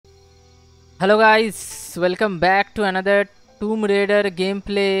Hello guys, welcome back to another टूम raider game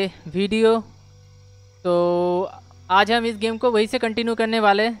play video. तो आज हम इस गेम को वहीं से कंटिन्यू करने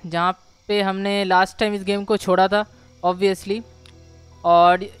वाले हैं जहाँ पे हमने लास्ट टाइम इस गेम को छोड़ा था ऑब्वियसली।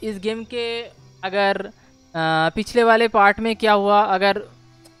 और इस गेम के अगर पिछले वाले पार्ट में क्या हुआ, अगर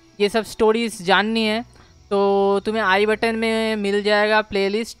ये सब स्टोरीज जाननी है तो तुम्हें आई बटन में मिल जाएगा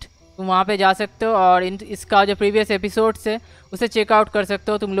प्लेलिस्ट, तुम वहाँ पे जा सकते हो और इसका जो प्रीवियस एपिसोड्स है उसे चेकआउट कर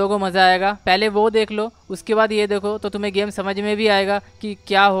सकते हो। तुम लोगों को मज़ा आएगा। पहले वो देख लो, उसके बाद ये देखो तो तुम्हें गेम समझ में भी आएगा कि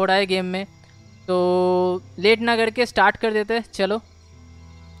क्या हो रहा है गेम में। तो लेट ना करके स्टार्ट कर देते हैं, चलो।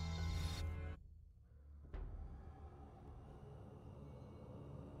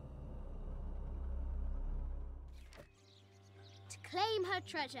 To claim her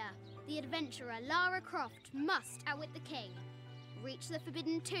treasure, the adventurer Lara Croft must outwit the king, reach the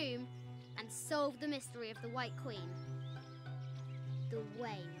forbidden tomb, and solve the mystery of the White Queen. The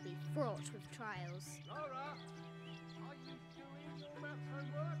way will be fraught with trials. Lara, are you doing your maths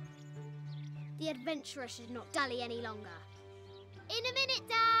homework? The adventurer should not dally any longer. In a minute,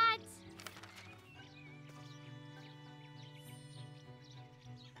 Dad!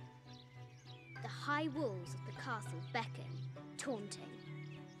 The high walls of the castle beckon, taunting.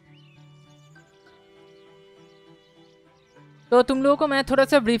 तो तुम लोगों को मैं थोड़ा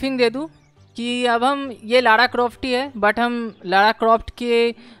सा briefing दे दूं कि अब हम ये लारा क्रॉफ्ट ही है, बट हम लारा क्रॉफ्ट के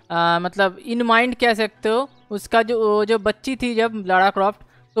मतलब इन माइंड कह सकते हो उसका जो जो बच्ची थी जब लारा क्रॉफ्ट,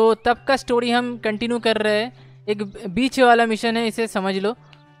 तो तब का स्टोरी हम कंटिन्यू कर रहे हैं। एक बीच वाला मिशन है, इसे समझ लो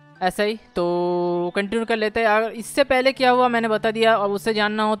ऐसा ही। तो कंटिन्यू कर लेते हैं। अगर इससे पहले क्या हुआ मैंने बता दिया, और उससे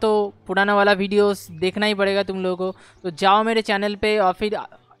जानना हो तो पुराना वाला वीडियोस देखना ही पड़ेगा तुम लोगों को। तो जाओ मेरे चैनल पे और फिर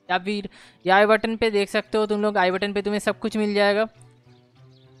या आई बटन पे देख सकते हो तुम लोग। आई बटन पे तुम्हें सब कुछ मिल जाएगा,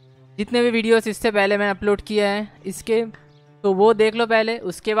 जितने भी वीडियोस इससे पहले मैंने अपलोड किए हैं इसके, तो वो देख लो पहले,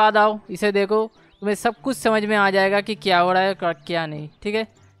 उसके बाद आओ इसे देखो। तुम्हें सब कुछ समझ में आ जाएगा कि क्या हो रहा है क्या नहीं। ठीक है,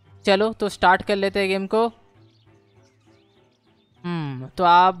 चलो तो स्टार्ट कर लेते हैं गेम को। तो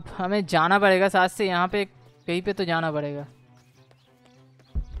आप हमें जाना पड़ेगा साथ से, यहाँ पे कहीं पे तो जाना पड़ेगा।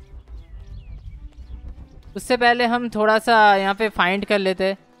 उससे पहले हम थोड़ा सा यहाँ पे फाइंड कर लेते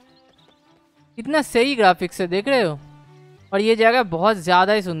हैं। कितना सही ग्राफिक्स है, देख रहे हो। और ये जगह बहुत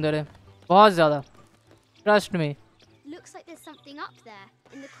ज़्यादा ही सुंदर है, बहुत ज़्यादा, ट्रस्ट में। Looks like there's something up there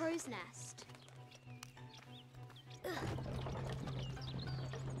in the crow's nest.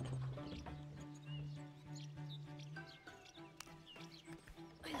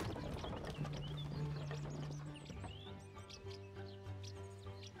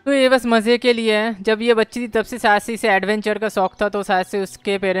 तो ये बस मज़े के लिए है। जब ये बच्ची थी तब से शायद से इसे एडवेंचर का शौक था, तो शायद से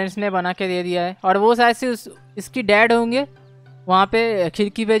उसके पेरेंट्स ने बना के दे दिया है। और वो शायद से इसकी डैड होंगे वहाँ पे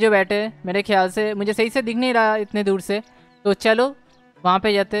खिड़की पे जो बैठे हैं, मेरे ख्याल से। मुझे सही से दिख नहीं रहा इतने दूर से। तो चलो वहाँ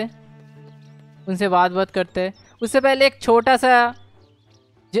पे जाते, उनसे बात करते हैं। उससे पहले एक छोटा सा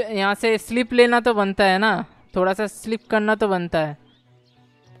यहाँ से स्लिप लेना तो बनता है ना, थोड़ा सा स्लिप करना तो बनता है।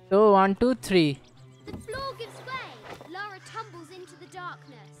 तो 1 2 3 The floor gives way. Lara tumbles into the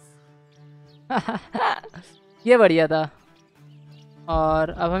darkness. ये बढ़िया था। और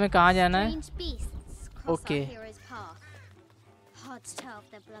अब हमें कहाँ जाना है? Strange beasts cross Okay. our hero's path. Hard to tell if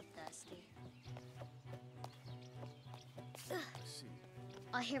they're bloodthirsty.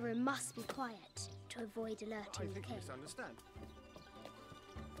 Our hero must be quiet to avoid I alerting the think you king. misunderstand.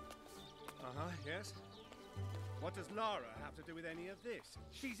 Yes. What does Lara have to do with any of this?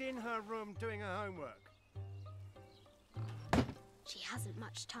 She's in her room doing her homework. She hasn't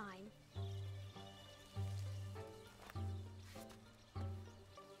much time.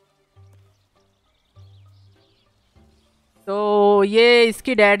 तो ये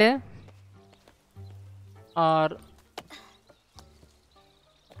इसकी dad है। और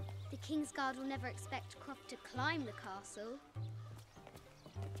The king's guard will never expect Croft to climb the castle.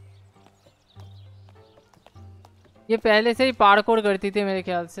 ये पहले से ही parkour करती थी मेरे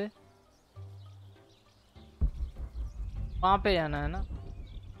ख्याल से। वहाँ पे जाना है ना।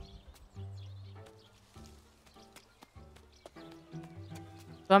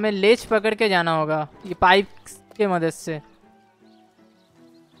 तो हमें लेच पकड़ के जाना होगा ये पाइप के मदद से।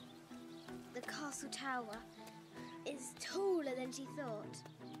 The castle tower is taller than she thought.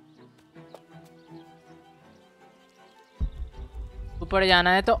 ऊपर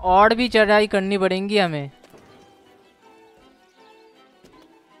जाना है तो और भी चढ़ाई करनी पड़ेगी हमें।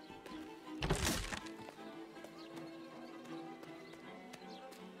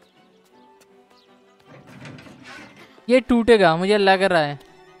 ये टूटेगा मुझे लग रहा है।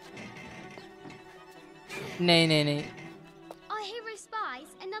 नहीं नहीं नहीं, Our hero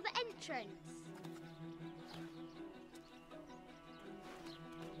spies another entrance.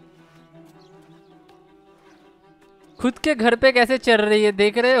 खुद के घर पे कैसे चल रही है,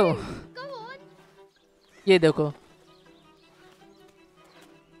 देख रहे हो? Go on. ये देखो,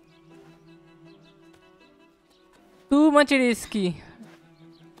 टू मच रिस्की।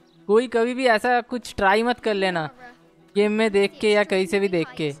 कोई कभी भी ऐसा कुछ ट्राई मत कर लेना गेम में देख के या कहीं से भी देख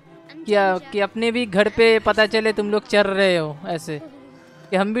के, कि अपने भी घर पे पता चले तुम लोग चल रहे हो ऐसे,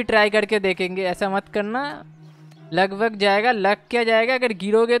 कि हम भी ट्राई करके देखेंगे। ऐसा मत करना, लग वग जाएगा, लग क्या जाएगा, अगर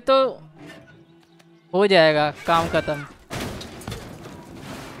गिरोगे तो हो जाएगा काम खत्म।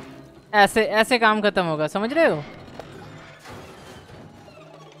 ऐसे ऐसे काम खत्म होगा, समझ रहे हो?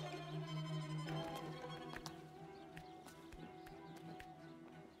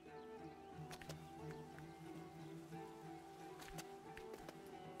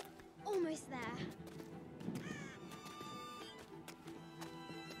 Almost there.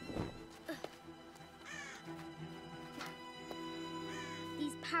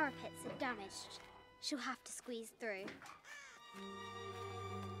 These parapets are damaged. She'll have to squeeze through.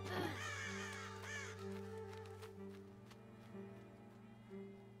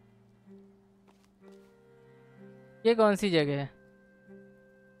 ये कौन सी जगह है?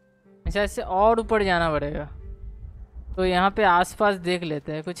 अच्छा, इससे और ऊपर जाना पड़ेगा। तो यहाँ पे आसपास देख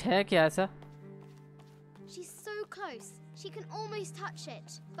लेते हैं, कुछ है क्या ऐसा? She's so close. She can almost touch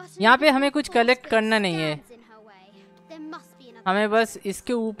it. But यहाँ पे हमें कुछ कलेक्ट करना नहीं है, stands in her way. There must be another. हमें बस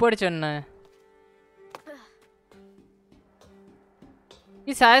इसके ऊपर चढ़ना है।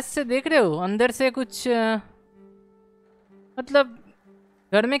 ये शायद से देख रहे हो अंदर से कुछ मतलब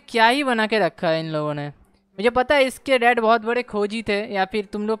घर में क्या ही बना के रखा है इन लोगों ने। मुझे पता है इसके डैड बहुत बड़े खोजी थे, या फिर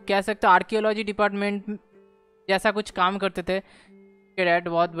तुम लोग कह सकते हो आर्कियोलॉजी डिपार्टमेंट जैसा कुछ काम करते थे। इसके डैड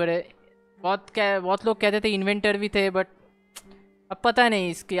बहुत बड़े, बहुत लोग कहते थे इन्वेंटर भी थे, बट अब पता नहीं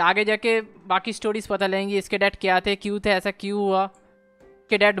इसके आगे जाके बाकी स्टोरीज पता लगेंगी। इसके डैड क्या थे, क्यों थे, ऐसा क्यों हुआ,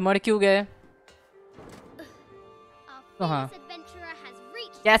 इसके डैड मर क्यों गए। तो हाँ,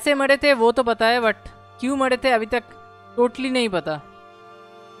 कैसे मरे थे वो तो पता है, बट क्यों मरे थे अभी तक टोटली नहीं पता।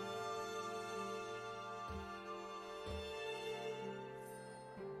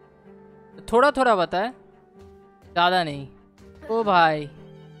 थोड़ा थोड़ा पता है, ज़्यादा नहीं। ओ भाई,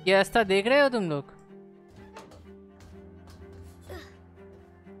 ये रास्ता देख रहे हो तुम लोग?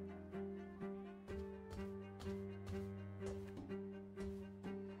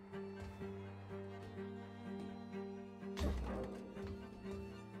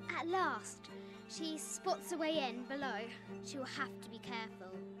 At last, she spots a way in below. She will have to be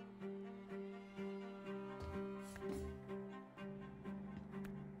careful.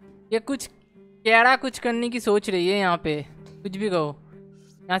 ये कुछ कैड़ा कुछ करने की सोच रही है यहाँ पे, कुछ भी कहो।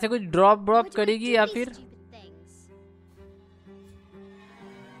 यहाँ से कुछ ड्रॉप What do I करेगी do या these फिर stupid things?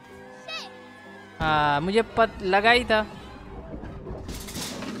 Shit! हाँ, मुझे लगा ही था।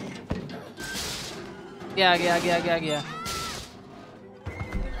 गया।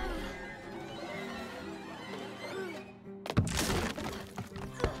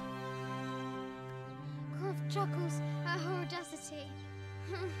 Croft chuckles at her audacity.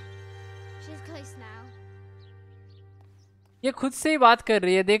 She's close now. ये खुद से ही बात कर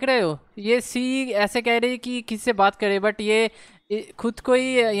रही है, देख रहे हो? ये सी ऐसे कह रही है कि किससे बात करे, बट ये खुद को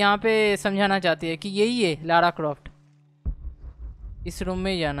ही यहाँ पे समझाना चाहती है कि यही है लारा क्रॉफ्ट। इस रूम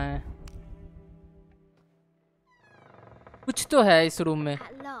में ही जाना है, कुछ तो है इस रूम में।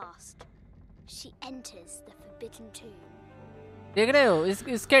 At last, she enters the forbidden tomb. देख रहे हो,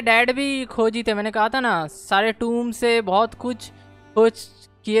 इसके डैड भी खोजी थे। मैंने कहा था ना, सारे टूम से बहुत कुछ खोज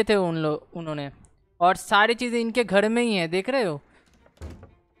किए थे उन्होंने, और सारी चीज़ें इनके घर में ही है। देख रहे हो,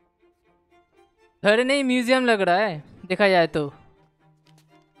 घर नहीं म्यूजियम लग रहा है देखा जाए तो।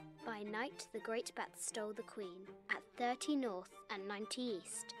 By night, the great bat stole the queen at 30 north and 90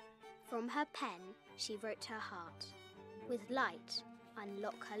 east. From her pen, she wrote her heart. With light,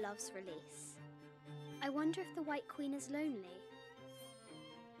 unlock her love's release. I wonder if the White Queen is lonely.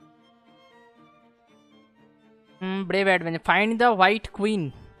 Brave adventure. Find the White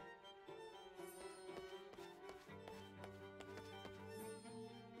Queen.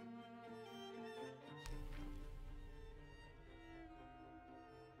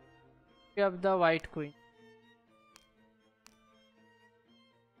 Of the White Queen.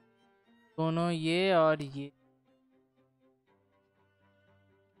 दोनों ये और ये।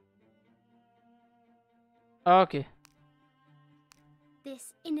 Okay.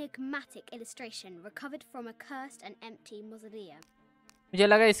 This enigmatic illustration recovered from a cursed and empty mausoleum. मुझे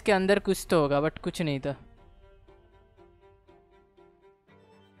लगा इसके अंदर कुछ तो होगा, बट कुछ नहीं था।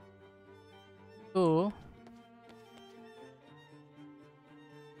 तो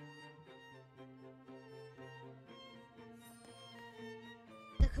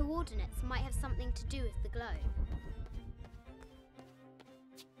The coordinates might have something to do with the globe.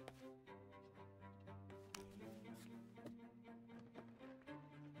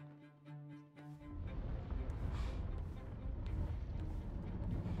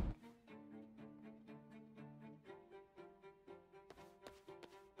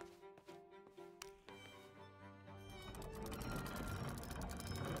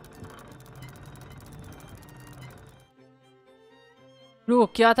 वो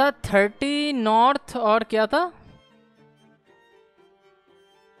क्या था 30 नॉर्थ और क्या था?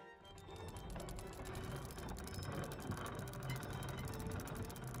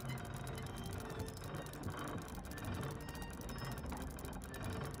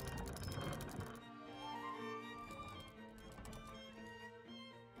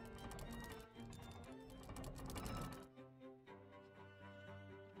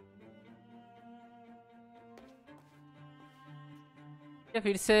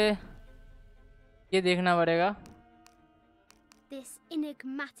 फिर से ये देखना पड़ेगा। This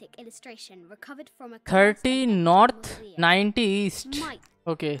enigmatic illustration recovered from a 30 north mausoleum 90 east. might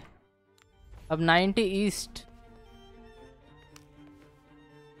okay, अब 90 east.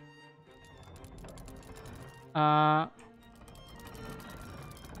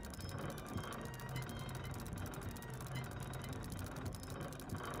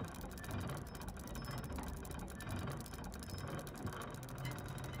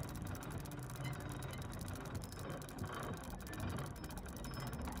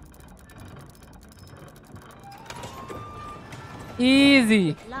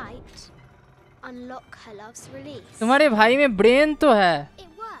 Easy. light unlock her love's release. तुम्हारे भाई में ब्रेन तो है। It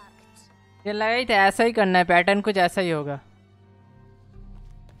worked. ये लाइट ऐसा ही करना है, पैटर्न कुछ ऐसा ही होगा।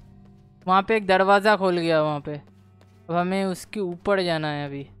 वहाँ पे एक दरवाज़ा खोल गया वहाँ पे, अब हमें उसके ऊपर जाना है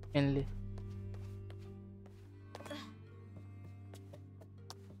अभी mainly.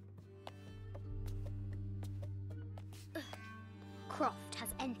 Croft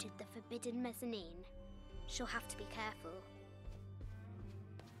has entered the forbidden mezzanine. She'll have to be careful.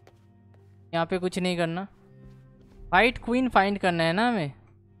 यहाँ पे कुछ नहीं करना, वाइट क्वीन फाइंड करना है ना हमें।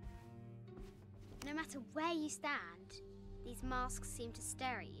 No matter where you stand, these masks seem to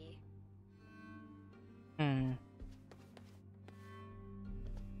stare at you.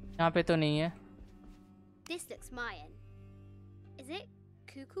 यहाँ पे तो नहीं है। This looks Mayan. Is it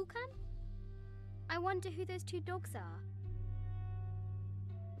Kukulkan? I wonder who those two dogs are.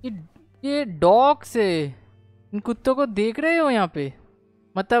 ये डॉग से इन कुत्तों को देख रहे हो यहाँ पे?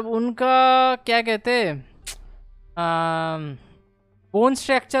 मतलब उनका क्या कहते हैं, बोन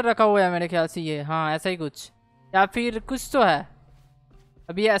स्ट्रक्चर रखा हुआ है मेरे ख्याल से ये। हाँ ऐसा ही कुछ, या फिर कुछ तो है।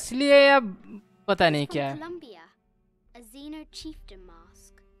 अब ये असली है या पता नहीं क्या है। Colombia, a Xeno chieftain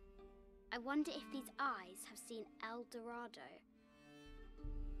mask. I wonder if these eyes have seen El Dorado.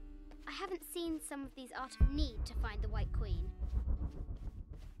 I haven't seen some of these art of need to find the White Queen.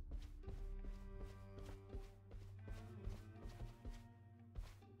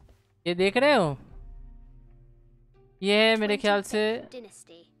 ये देख रहे हो, ये है मेरे ख्याल से।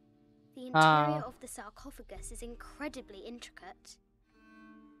 Dynasty. The interior of the sarcophagus is incredibly intricate.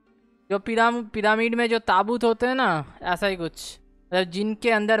 जो पिरामिड में जो ताबूत होते हैं ना, ऐसा ही कुछ, मतलब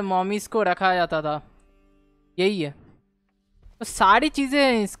जिनके अंदर मॉमीज को रखा जाता था, यही है। तो सारी चीज़ें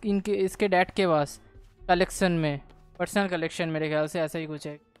हैं इसके डैड के पास कलेक्शन में, पर्सनल कलेक्शन मेरे ख्याल से ऐसा ही कुछ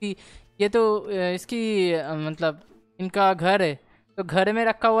है कि ये तो इसकी मतलब इनका घर है, तो घर में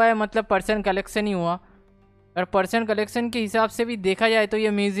रखा हुआ है, मतलब पर्सनल कलेक्शन ही हुआ। अगर पर्सनल कलेक्शन के हिसाब से भी देखा जाए तो ये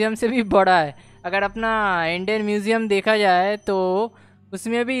म्यूज़ियम से भी बड़ा है। अगर अपना इंडियन म्यूज़ियम देखा जाए तो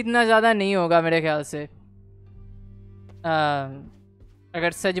उसमें भी इतना ज़्यादा नहीं होगा मेरे ख्याल से,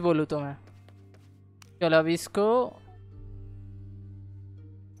 अगर सच बोलूँ तो मैं। चलो अब इसको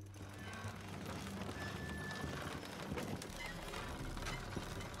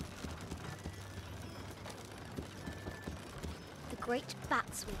Great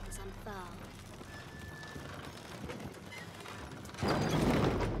bat's wings unfurl.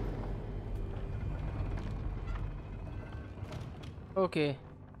 Okay,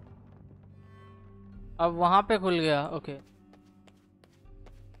 अब वहाँ पे खुल गया। Okay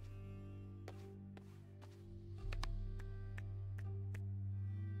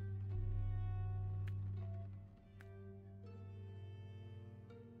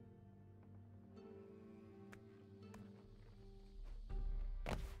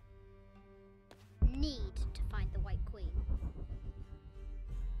Need to find the White Queen.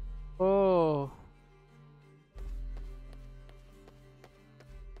 ओह,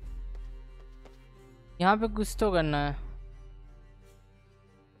 यहाँ पे कुछ तो करना है।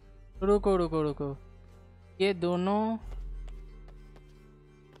 रुको रुको रुको, ये दोनों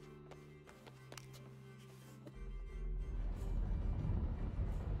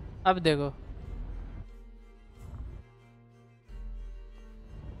अब देखो,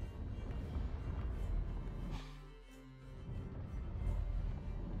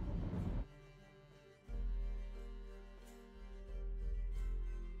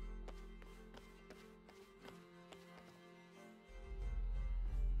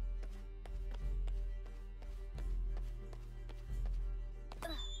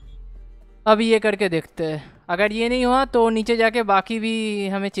 अब ये करके देखते हैं, अगर ये नहीं हुआ तो नीचे जाके बाकी भी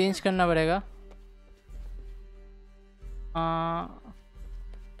हमें चेंज करना पड़ेगा। हाँ,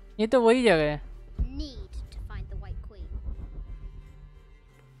 ये तो वही जगह है। Need to find the White Queen.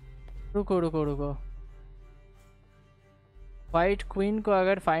 रुको रुको रुको, वाइट क्वीन को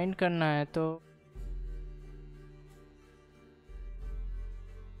अगर फाइंड करना है तो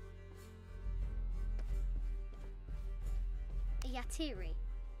Yatiri,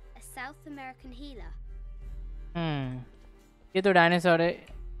 a South American healer. ये तो डायनासोर है।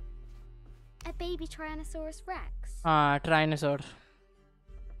 A baby Tyrannosaurus Rex. हाँ, ट्राइनोसोर।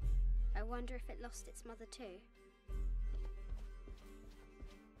 I wonder if it lost its mother too.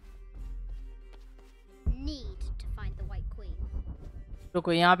 Need to find the White Queen.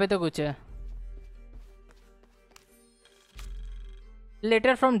 रुको, यहाँ पे तो कुछ है।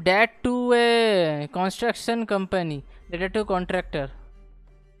 Letter from dad to A construction company, letter to contractor.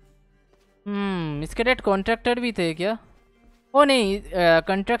 इसके डैड कॉन्ट्रैक्टर भी थे क्या? ओ नहीं,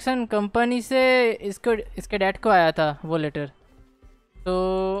 कंस्ट्रक्शन कंपनी से इसके डैड को आया था वो लेटर। तो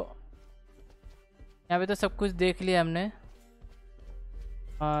यहाँ पे तो सब कुछ देख लिया हमने।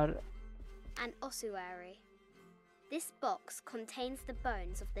 और An ossuary. This box contains the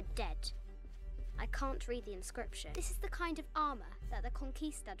bones of the dead. I can't read the inscription. This is the kind of armor that the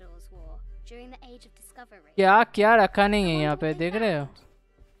conquistadors wore during the Age of Discovery. क्या क्या रखा नहीं है यहाँ पे, देख रहे हो?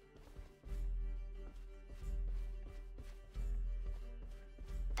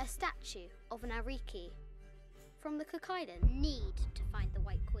 A statue of an Ariki from the Cook Island. Need to find the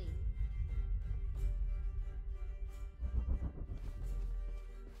White Queen.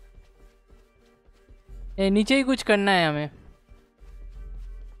 नीचे ही कुछ करना है हमें।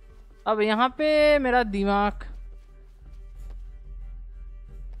 अब यहाँ पे मेरा दिमाग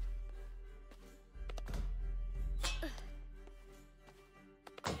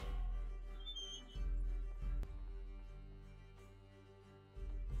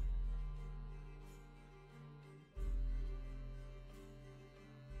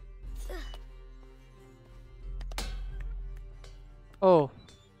ओ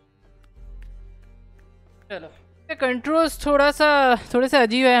चलो, कंट्रोल्स थोड़े से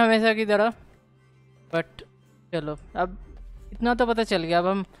अजीब है हमेशा की तरह, बट चलो अब इतना तो पता चल गया।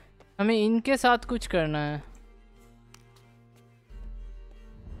 अब हमें इनके साथ कुछ करना है।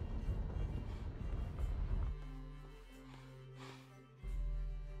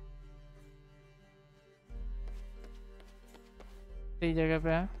 सही जगह पे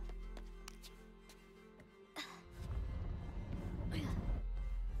है।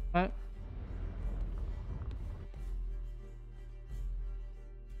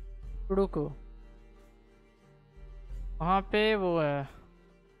 रुको, वहाँ पे वो है,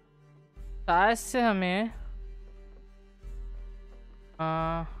 शायद से हमें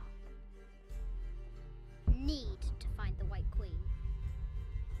Need to find the White Queen.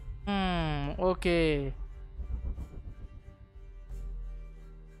 Okay,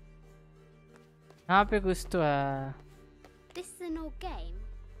 यहाँ पे कुछ तो है। This is an old game.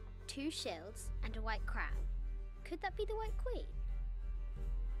 2 shields and a white crown. Could that be the White Queen?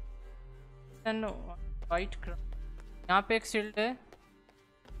 White crown, यहाँ पे एक शील्ड है,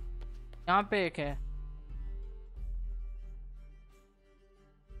 यहाँ पे एक है।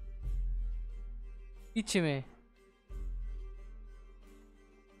 बीच में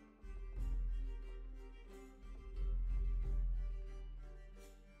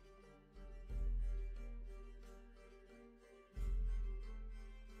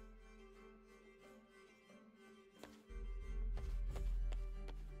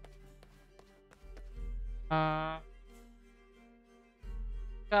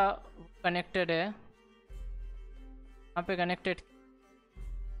का कनेक्टेड है, यहाँ पे कनेक्टेड।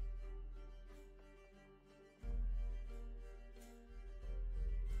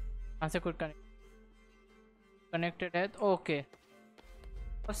 यहाँ से कुछ कनेक्टेड है तो ओके,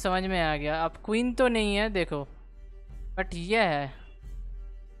 अब समझ में आ गया। अब क्वीन तो नहीं है देखो, बट ये है।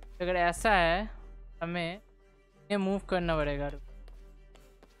 अगर ऐसा है हमें ये मूव करना पड़ेगा।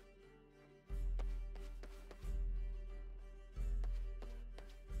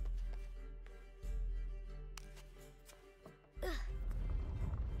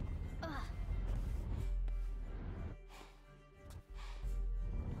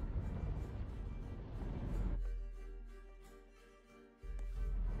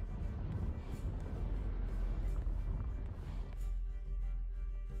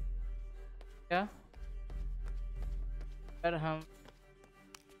 क्या अगर हम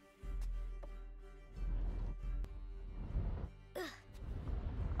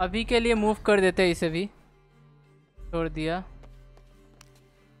अभी के लिए मूव कर देते हैं, इसे भी छोड़ दिया।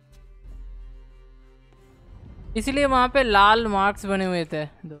 इसलिए वहां पे लाल मार्क्स बने हुए थे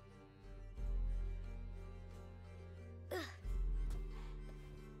दो।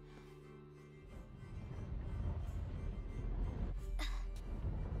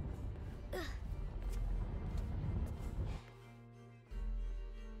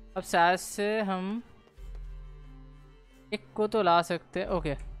 अब शायद से हम एक को तो ला सकते हैं।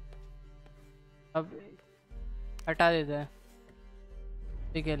 ओके, अब हटा देते हैं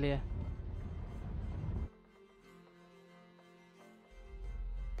अभी के लिए।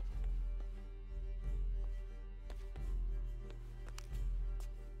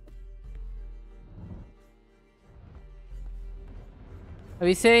 अब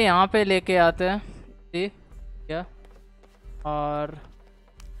इसे यहाँ पे लेके आते हैं, ठीक क्या? और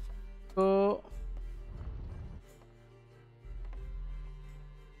तो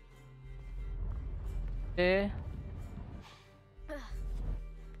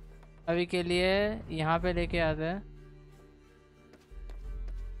अभी के लिए यहाँ पे लेके आते हैं।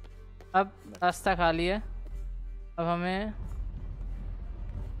 अब रास्ता खाली है। अब हमें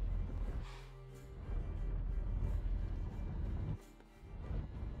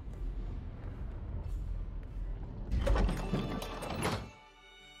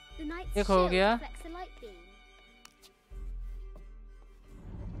The knight's एक हो shield गया। reflects a light beam.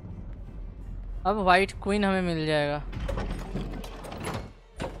 अब वाइट क्वीन हमें मिल जाएगा।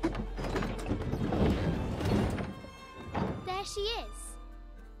 There she is.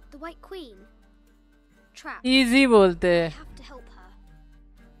 The White Queen. Trapped. Easy बोलते I हैं। have to help her.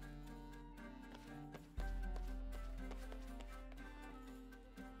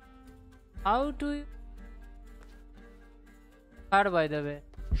 How to her by the way.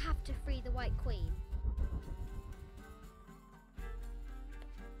 Have to free the White Queen.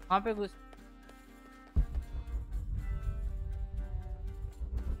 वहाँ पे कुछ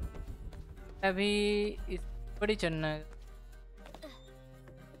अभी इस बड़ी चलना है।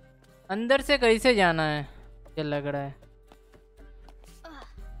 अंदर से कैसे जाना है ये लग रहा है।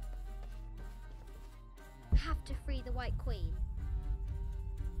 Have to free the White Queen.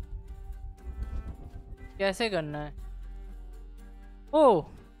 कैसे करना है? ओ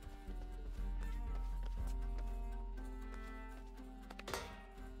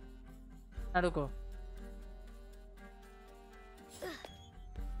रुको,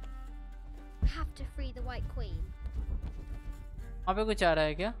 Have to free the White Queen. वहाँ पे कुछ आ रहा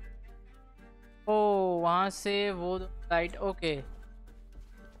है क्या? ओ वहाँ से वो लाइट। ओके,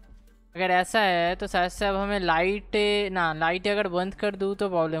 अगर ऐसा है तो शायद से अब हमें लाइट ना, लाइट अगर बंद कर दूँ तो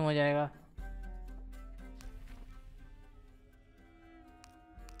प्रॉब्लम हो जाएगा।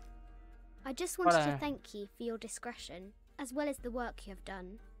 I just wanted to Alright. thank you for your discretion, as well as the work you have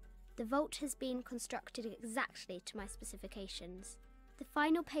done. The vault has been constructed exactly to my specifications. The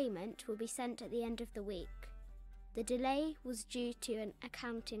final payment will be sent at the end of the week. The delay was due to an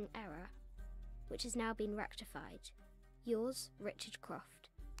accounting error, which has now been rectified. Yours, Richard Croft.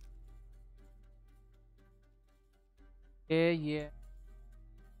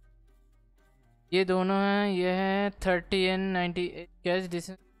 ये दोनों हैं। ये है 30 and 98 cash. This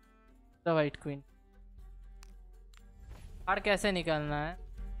is the white queen. बाहर कैसे निकालना है?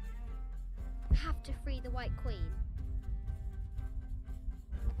 Have to free the White Queen.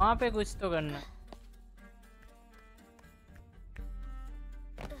 वहाँ पे कुछ तो करना है।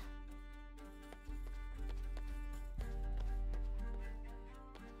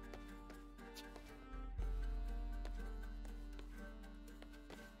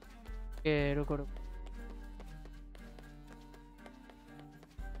 रुको रुको।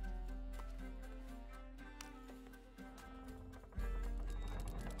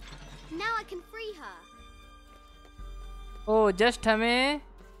 Now I can free her. O just हमें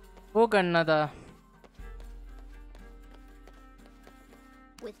वो करना था।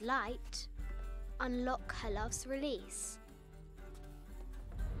 With light, unlock her love's release.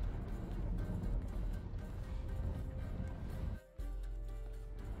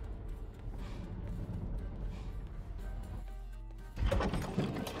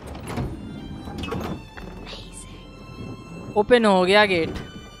 Open हो गया गेट।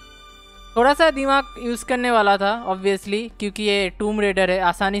 थोड़ा सा दिमाग यूज़ करने वाला था ऑब्वियसली, क्योंकि ये टूम रेडर है,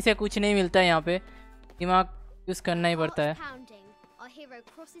 आसानी से कुछ नहीं मिलता है यहाँ पे, दिमाग यूज़ करना ही पड़ता है। Heart pounding, our hero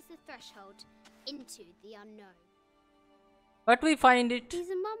crosses the threshold into the unknown. But we find it. These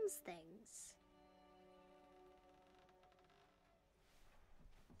are Mum's things.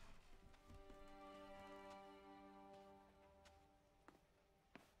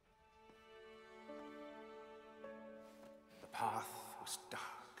 The path was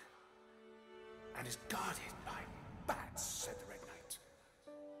dark and is guarded by bats, said the Red Knight.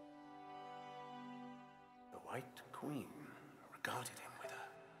 The White Queen regarded him with a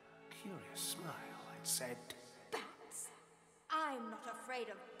curious smile and said, Bats! I'm not afraid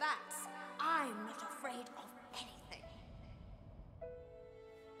of bats. I'm not afraid of anything.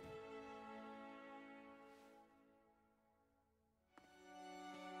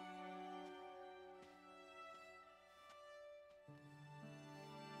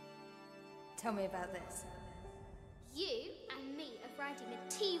 Tell me about this. You and me are riding a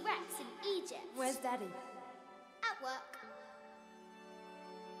T-Rex in Egypt. Where's Daddy? At work.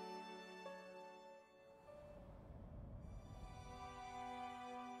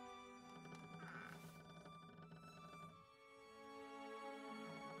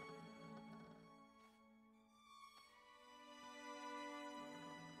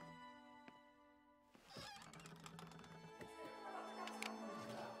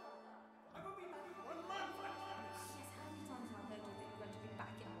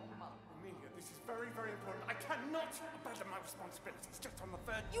 Very important. I cannot abandon my responsibilities just on the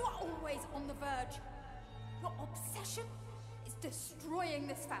verge. You are always on the verge. Your obsession is destroying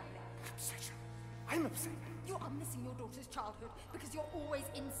this family. Obsession? I'm upset. You are missing your daughter's childhood because you're always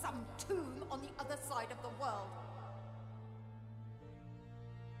in some tomb on the other side of the world.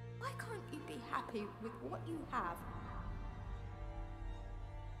 Why can't you be happy with what you have?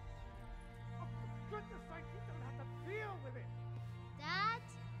 Oh, for goodness sake, you don't have to deal with it. Dad?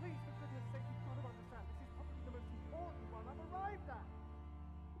 Please, for goodness sake, you've got to understand. This is probably the most important one I've arrived at.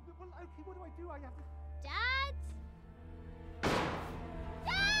 Well, okay, what do? I have to... Dad?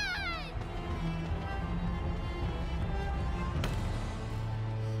 Dad!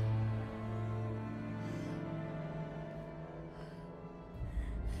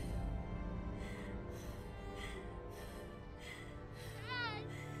 Dad!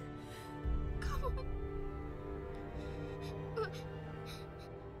 Come on.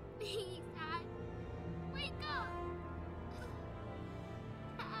 Please, Dad. Wake up.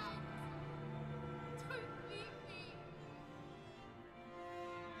 Dad. Don't leave me.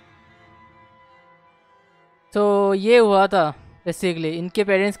 तो ये हुआ था basically, इनके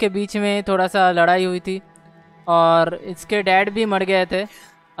parents के बीच में थोड़ा सा लड़ाई हुई थी और इसके डैड भी मर गए थे।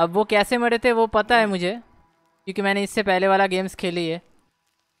 अब वो कैसे मरे थे वो पता है मुझे, क्योंकि मैंने इससे पहले वाला गेम्स खेली है,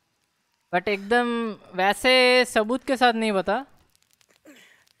 बट एकदम वैसे सबूत के साथ नहीं पता।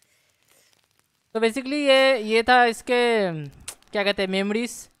 तो बेसिकली ये था इसके क्या कहते हैं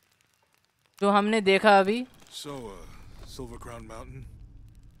मेमोरीज जो हमने देखा अभी। So, Silver Crown Mountain?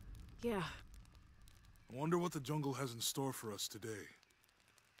 Yeah. I wonder what the jungle has in store for us today.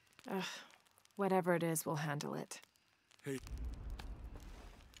 Whatever it is, we'll handle it. Hey,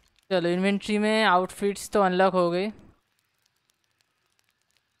 चलो इन्वेंट्री में आउटफिट्स तो अनलॉक हो गए।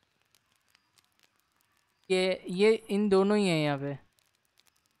 ये इन दोनों ही हैं यहाँ पे।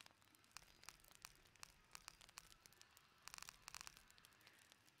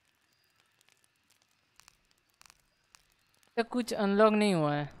 तक कुछ अनलॉक नहीं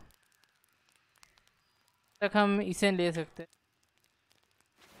हुआ है, तक हम इसे ले सकते।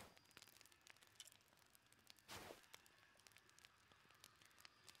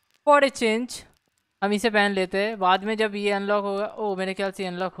 फॉर ए चेंज हम इसे पहन लेते हैं, बाद में जब ये अनलॉक होगा। ओ मेरे ख्याल से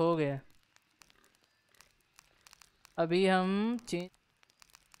अनलॉक हो गया। अभी हम चेंज,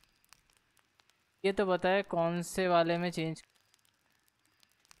 ये तो पता है कौन से वाले में चेंज।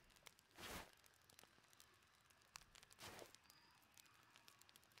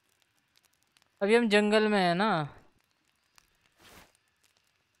 अभी हम जंगल में है ना,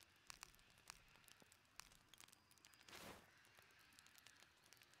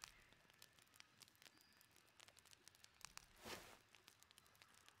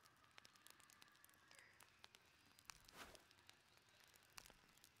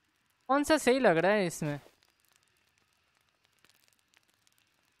 कौन सा सही लग रहा है इसमें?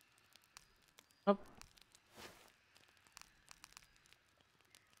 अब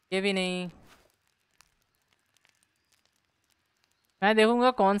ये भी नहीं। मैं देखूंगा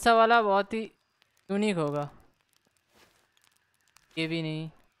कौन सा वाला बहुत ही यूनिक होगा। ये भी नहीं।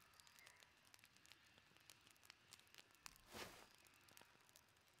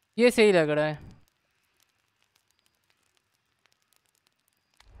 ये सही लग रहा है।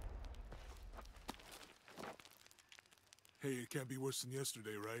 hey, it can't be worse than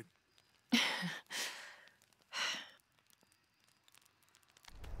yesterday, right?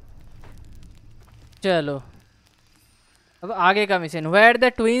 चलो अब आगे का mission. Where the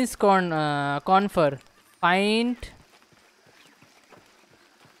twins confer find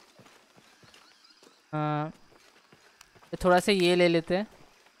थोड़ा सा ये ले लेते हैं,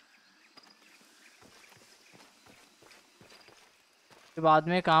 बाद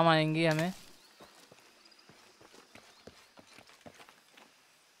में काम आएंगी हमें।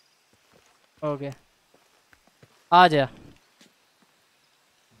 ओके आ जा।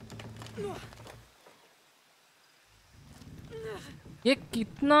 ये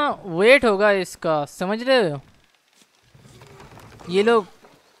कितना वेट होगा इसका, समझ रहे हो? ये लोग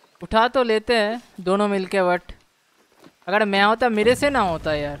उठा तो लेते हैं दोनों मिलके, बट अगर मैं होता मेरे से ना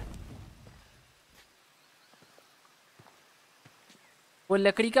होता यार। वो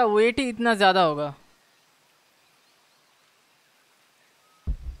लकड़ी का वेट ही इतना ज़्यादा होगा।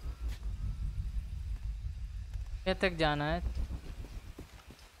 यहाँ तक जाना है।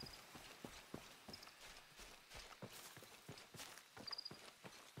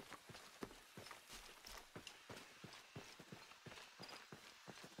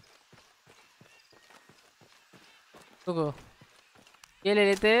 रुको, ये ले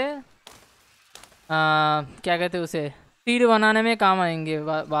लेते हैं। क्या कहते हैं उसे, तीर बनाने में काम आएंगे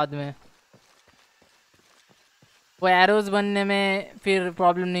बाद में। वो एरोज बनने में फिर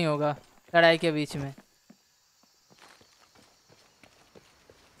प्रॉब्लम नहीं होगा लड़ाई के बीच में।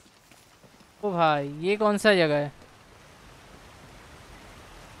 ओ भाई ये कौन सा जगह है?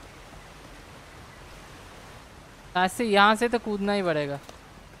 ऐसे यहाँ से तो कूदना ही पड़ेगा।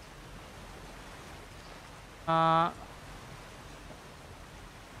 हाँ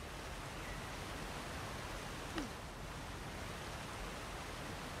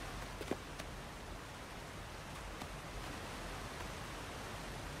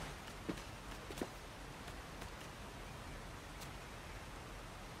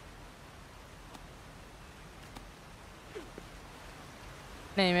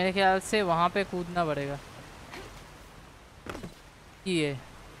नहीं, मेरे ख्याल से वहाँ पे कूदना पड़ेगा। ये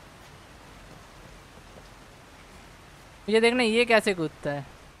मुझे देखना ये कैसे कूदता है।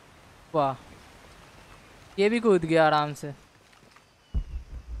 वाह, ये भी कूद गया आराम से।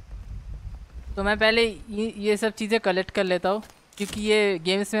 तो मैं पहले ये सब चीज़ें कलेक्ट कर लेता हूँ, क्योंकि ये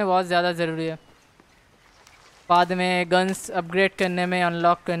गेम्स में बहुत ज़्यादा ज़रूरी है बाद में गन्स अपग्रेड करने में,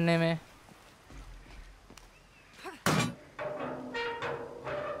 अनलॉक करने में।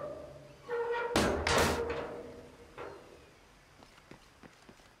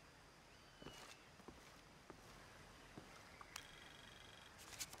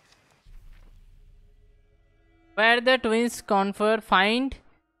 Where the twins confer, find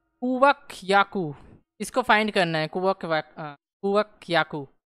कुवक याकू। इसको फाइंड करना है, कुवक याकू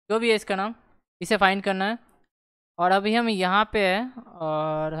जो भी है इसका नाम, इसे फाइंड करना है। और अभी हम यहाँ पे हैं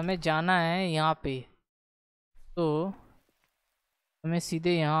और हमें जाना है यहाँ पे। तो हमें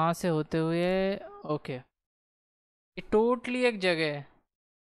सीधे यहाँ से होते हुए, ओके ये टोटली एक जगह है,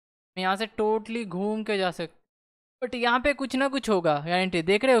 मैं यहाँ से टोटली घूम के जा सकते। बट यहाँ पे कुछ ना कुछ होगा गारंटी,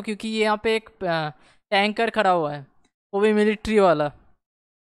 देख रहे हो? क्योंकि ये यहाँ पे एक टैंकर खड़ा हुआ है, वो भी मिलिट्री वाला।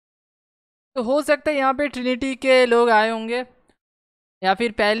 तो हो सकता है यहाँ पे ट्रिनिटी के लोग आए होंगे, या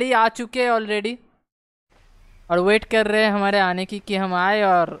फिर पहले ही आ चुके हैं ऑलरेडी और वेट कर रहे हैं हमारे आने की कि हम आए।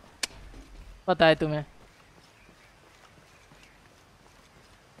 और पता है तुम्हें,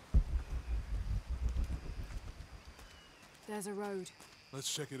 There's a road. Let's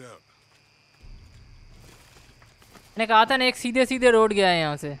check it out. मैंने कहा था ना, एक सीधे सीधे रोड गया है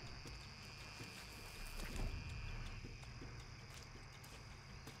यहाँ से।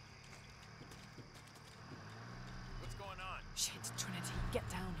 Shit, Trinity, get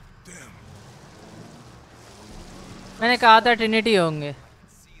down. Damn. मैंने कहा था ट्रिनिटी होंगे।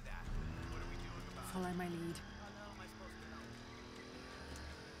 Follow my lead.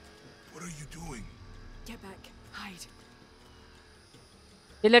 What are you doing? Get back. Hide.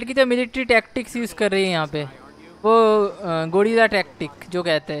 ये लड़की तो मिलिट्री टैक्टिक्स यूज़ कर रही है यहाँ पे, वो गोरिल्ला टैक्टिक जो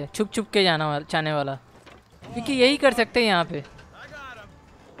कहते हैं, छुप छुप के जाने वाला, क्योंकि यही कर सकते हैं यहाँ पे।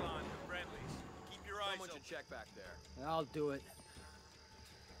 I'll do it.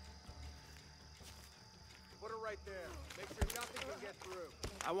 Put her right there. Make sure nothing can get through.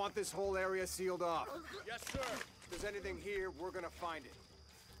 I want this whole area sealed off. Yes, sir. If there's anything here, we're gonna find it.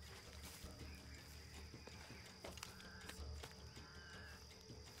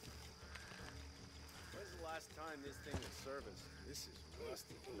 When's the last time this thing was serviced? This is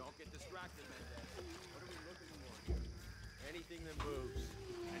rusty. Don't get distracted, Mendez. What are we looking for here? Anything that moves.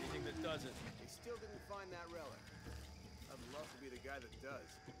 Anything that doesn't. We still didn't find that relic. I'd love to be the guy that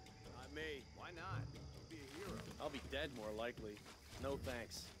does. Not me. Why not? You'll be a hero. I'll be dead more likely. No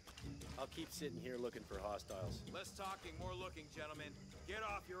thanks. I'll keep sitting here looking for hostiles. Less talking, more looking, gentlemen. Get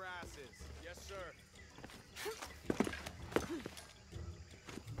off your asses. Yes, sir.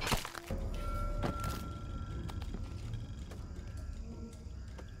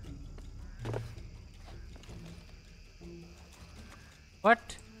 What?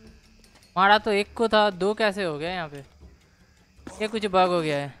 हमारा तो एक को था, दो कैसे हो गया यहाँ पे? ये कुछ बग हो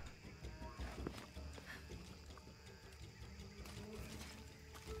गया है।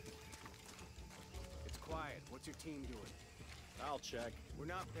 check.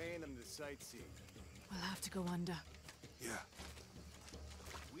 We're not paying them to sightsee. We'll have to go under. Yeah.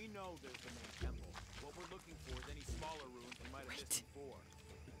 We know there's the main temple. What we're looking for is any smaller ruins we might have missed before.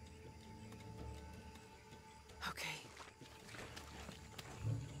 Okay.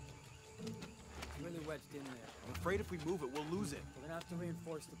 Really wedged in there. I'm afraid if we move it, we'll lose it. We're gonna have to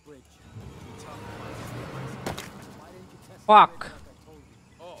reinforce the bridge. Why didn't you test Fuck. the bridge like I told you?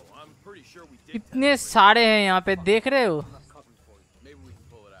 Oh, I'm pretty sure we did. कितने सारे हैं यहाँ पे, देख रहे हो? I'm not covering for you. Maybe we can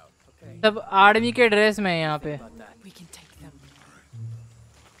pull it out. Okay. सब army के ड्रेस में है यहाँ पे. About that. We can take them.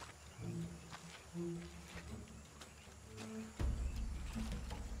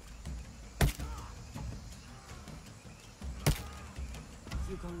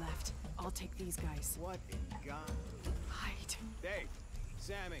 You go left. I'll take these guys. What in God? Hide. Dave,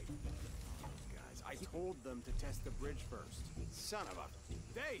 Sammy. Guys, I told them to test the bridge first. Son of a...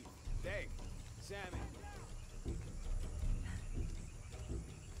 Dave, Sammy.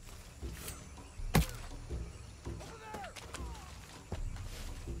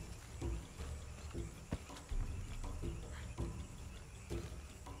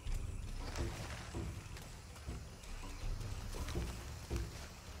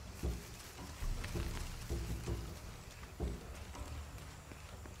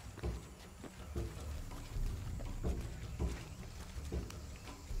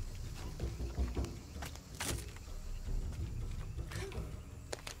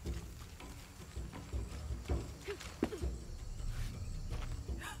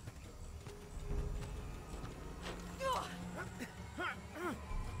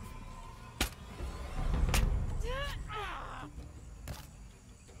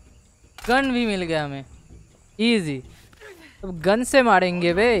 Gun भी मिल गया हमें, easy. अब gun से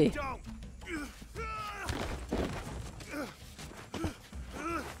मारेंगे बे.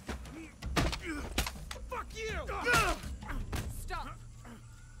 Stop.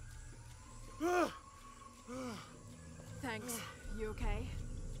 Thanks. You okay?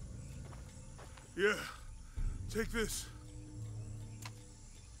 Yeah. Take this.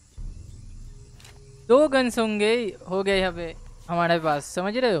 2 guns होंगे, हो गए यहाँ पे हमारे पास,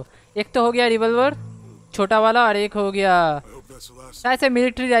 समझ रहे हो? एक तो हो गया रिवॉल्वर छोटा वाला, और एक हो गया I hope that's the last. शायद से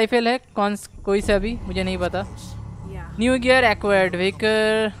मिलिट्री राइफल है. कोई सा भी मुझे नहीं पता. Yeah. New gear acquired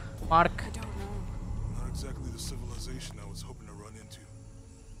vehicle mark. I don't know. Not exactly the civilization I was hoping to run into.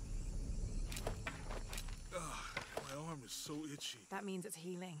 My arm is so itchy. That means it's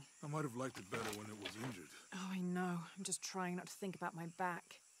healing. I might have liked it better when it was injured. Oh, I know. I'm just trying not to think about my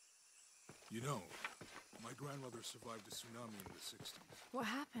back. You know, my grandmother survived a tsunami in the 60s. What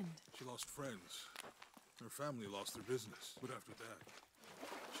happened? She lost friends. Her family lost their business. But after that,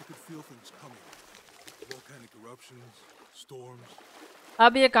 she could feel things coming. Volcanic eruptions, storms.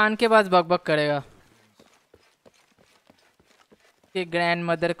 अब ये कान के पास बकबक करेगा. इसके grand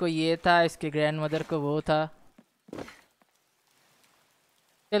mother को ये था, इसके ग्रैंड मदर को वो था.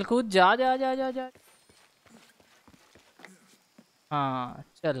 चल कूद, जा जा जा जा जा. हाँ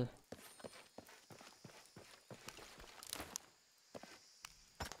चल.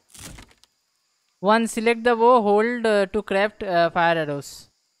 One, select the bow, hold to craft fire arrows,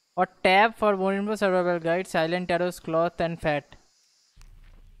 or tab for vulnerable survival guide, silent arrows, cloth and fat.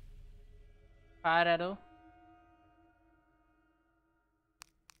 Fire arrow.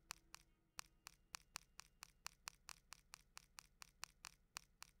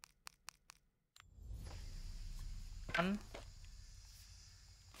 One.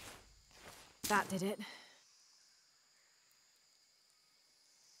 That did it.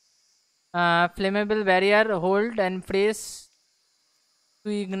 Flammable barrier, hold and press to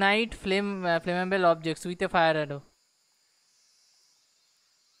ignite flammable objects with a fire arrow.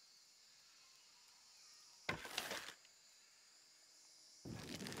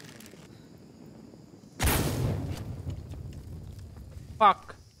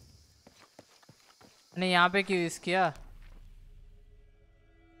 Fuck. मैंने यहाँ पे क्यों use किया?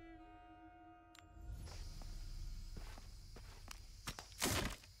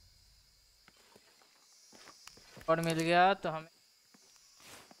 और मिल गया तो हमें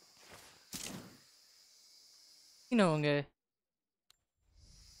 3 होंगे.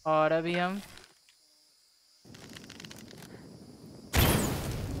 और अभी हम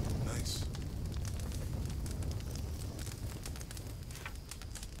Nice.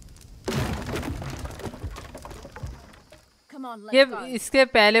 Come on, ये let's go. इसके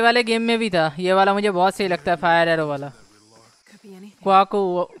पहले वाले गेम में भी था. ये वाला मुझे बहुत सही लगता है, फायर एरो वाला. Could be anything. क्वाकू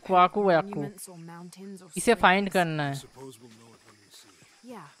Monuments or mountains or इसे फाइंड springs. करना है. Suppose we'll know it when we see it.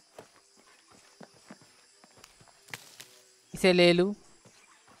 Yeah. इसे ले लूं.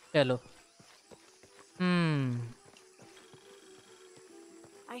 चलो.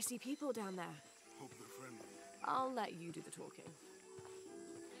 I see people down there. Hope they're friendly. I'll let you do the talking.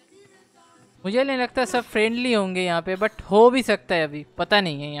 मुझे नहीं लगता सब फ्रेंडली होंगे यहाँ पे, बट हो भी सकता है, अभी पता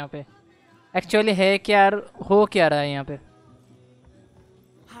नहीं है यहाँ पे एक्चुअली है क्या, हो क्या रहा है यहाँ पे.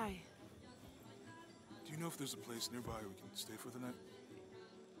 Hi. Do you know if there's a place nearby we can stay for the night?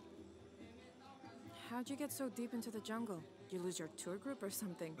 How'd you get so deep into the jungle? You lose your tour group or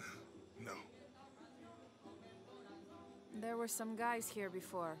something? No. There were some guys here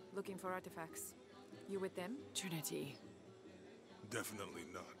before, looking for artifacts. You with them? Trinity. Definitely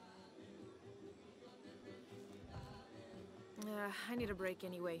not. I need a break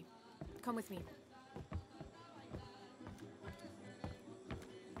anyway. Come with me.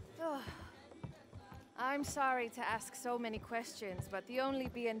 I'm sorry to ask so many questions, but the only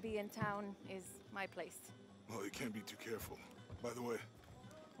B&B in town is my place. Well, you can't be too careful. By the way,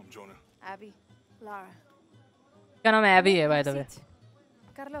 I'm Jonah. Abby, Lara. क्या नाम है? AB है by the way.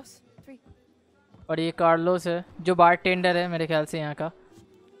 Carlos, 3. और ये Carlos है जो bartender है मेरे ख्याल से यहाँ का,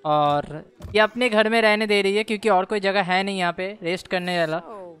 और ये अपने घर में रहने दे रही है क्योंकि और कोई जगह है नहीं यहाँ पे रेस्ट करने वाला.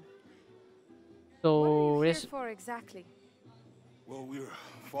 तो rest. For exactly. Well, we were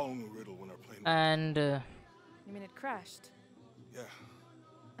following a riddle when our plane. And You mean it crashed?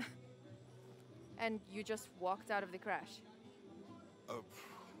 Yeah. And you just walked out of the crash?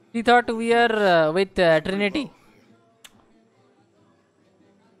 we thought we are with Trinity.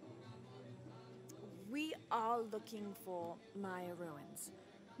 We are looking for Maya ruins.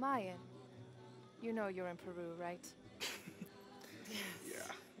 Mayan. You know you're in Peru, right?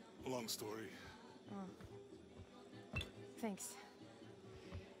 Yeah. Long story. Thanks.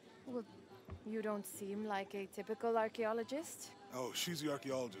 Well, you don't seem like a typical archaeologist. Oh, she's the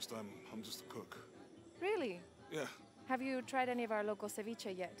archaeologist. I'm just a cook. Really? Yeah. Have you tried any of our local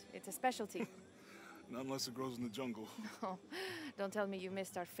ceviche yet? It's a specialty. Not unless it grows in the jungle. Oh, don't tell me you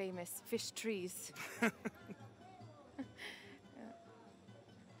missed our famous fish trees.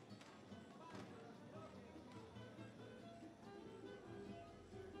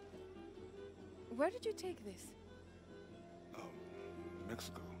 Where did you take this?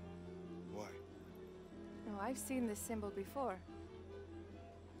 Mexico. Why? Oh, I've seen this symbol before.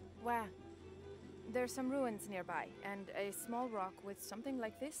 Where? There's some ruins nearby, and a small rock with something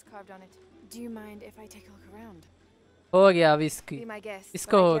like this carved on it. Do you mind if I take a look around? हो गया अभी इसकी, Be my guest,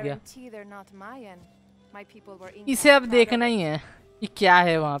 इसको but हो I गया. guarantee they're not Mayan. My people were इसे अब देखना ही है ये क्या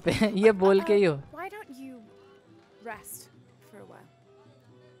है वहाँ पे. ये बोल के ही हो. Why don't you rest for a while?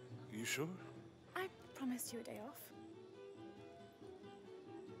 You sure? I promised you a day off.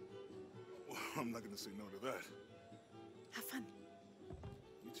 Well, I'm not gonna say no to that. Have fun.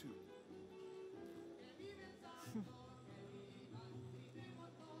 You too.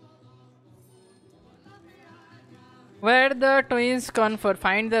 Where the twins confer,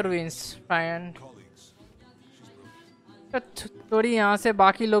 find the ruins, find. Colleagues. She's brilliant. थोड़ी यहाँ से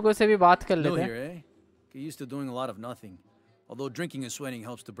बाकी लोगों से भी बात कर New लेते here, हैं. eh? Get used to doing a lot of nothing. Although drinking and sweating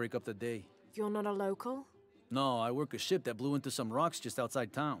helps to break up the day. You're not a local? No, I work a ship that blew into some rocks just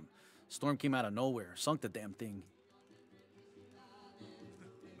outside town. Storm came out of nowhere, sunk the damn thing.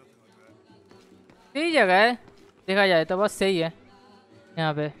 सही जगह है, देखा जाए तो बस सही है.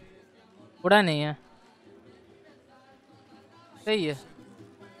 यहाँ पे बुरा नहीं है, सही है.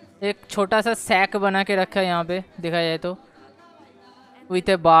 एक छोटा सा सैक बना के रखा है यहाँ पे देखा जाए तो, with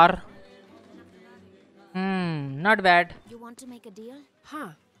A bar. Not bad. You want to make a deal? Huh.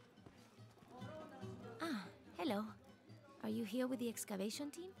 Ah, hello. Are you here with the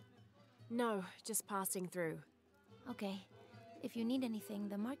excavation team? No, just passing through. Okay. If you need anything,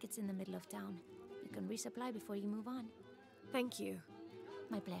 the market's in the middle of town. You can resupply before you move on. Thank you.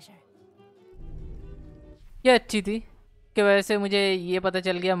 My pleasure. ये अच्छी थी कि वजह से मुझे ये पता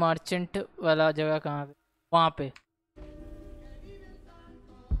चल गया मर्चेंट वाला जगह कहाँ पे, वहाँ पे.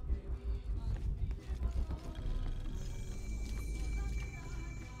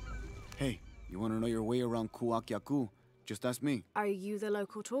 Hey, you want to know your way around Kuakyaku? Just ask me. Are you the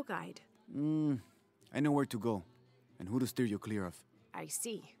local tour guide? I know where to go, and who to steer you clear of. I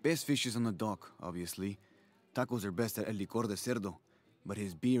see. Best fish is on the dock, obviously. Tacos are best at El Licor de Cerdo, but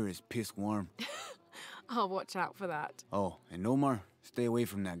his beer is piss warm. I'll watch out for that. Oh, and Omar, stay away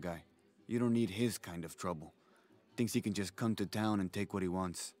from that guy. You don't need his kind of trouble. Thinks he can just come to town and take what he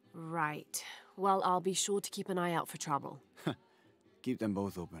wants. Right. Well, I'll be sure to keep an eye out for trouble. Keep them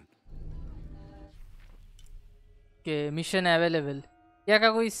both open. कि mission available, क्या का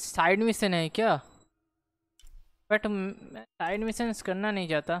कोई side mission है क्या? But मैं side missions करना नहीं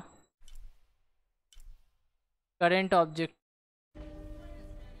चाहता. Current object.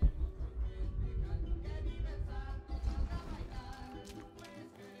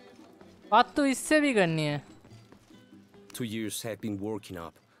 बात तो इससे भी करनी है। 2 years have been working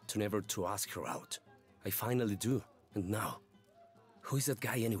up to never to ask her out. I finally do, and now, who is that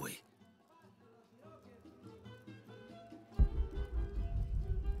guy anyway?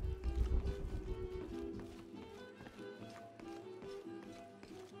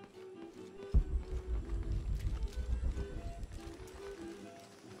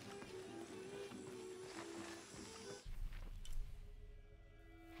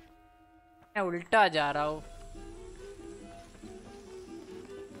 मैं उल्टा जा रहा हूँ।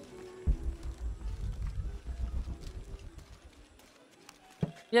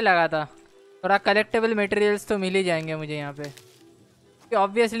 ये लगा था थोड़ा कलेक्टेबल मटेरियल्स तो मिल ही जाएंगे मुझे यहाँ पे,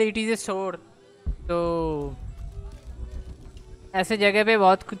 obviously it is a store, तो ऐसे जगह पे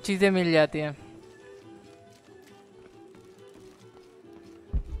बहुत कुछ चीज़ें मिल जाती हैं।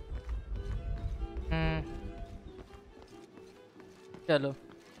 चलो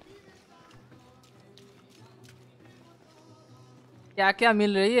क्या क्या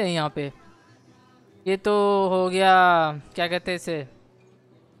मिल रही है यहाँ पे? ये तो हो गया, क्या कहते हैं इसे,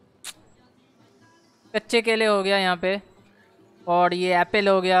 कच्चे केले हो गया यहाँ पे, और ये एप्पल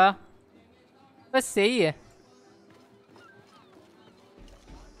हो गया, बस सही है।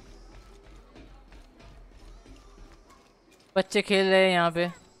 बच्चे खेल रहे हैं यहाँ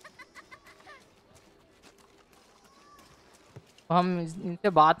पे, हम इनसे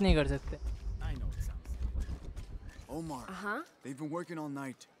बात नहीं कर सकते। Omar. They've been working all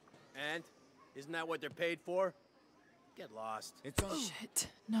night. And? Isn't that what they're paid for? Get lost. It's on. Shit,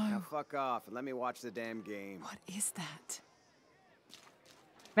 no. Now fuck off and let me watch the damn game. What is that?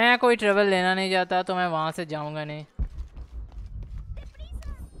 मैं कोई travel लेना नहीं चाहता तो मैं वहाँ से जाऊँगा नहीं।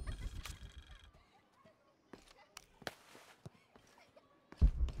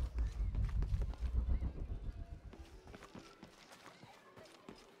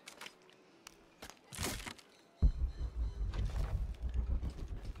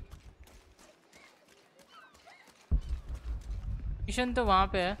 मिशन तो वहाँ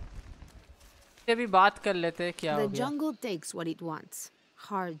पे है, इससे भी बात कर लेते हैं क्या हो The गया। jungle takes what it wants.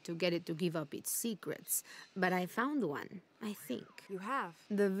 Hard to get it to give up its secrets, but I found one, I think. You have?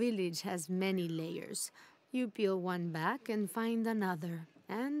 The village has many layers. You peel one back and find another,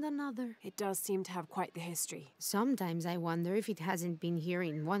 and another. It does seem to have quite the history. Sometimes I wonder if it hasn't been here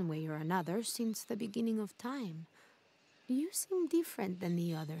in one way or another since the beginning of time. You seem different than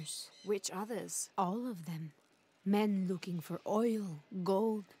the others. Which others? All of them. Men looking for oil,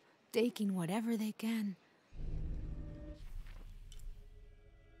 gold, taking whatever they can.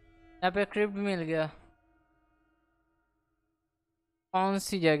 यहाँ पे crypt मिल गया। कौन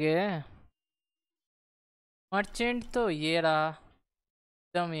सी जगह है? Merchant तो ये रहा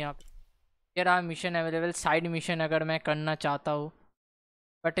एकदम यहाँ पे, ये रहा मिशन अवेलेबल, साइड मिशन अगर मैं करना चाहता हूँ,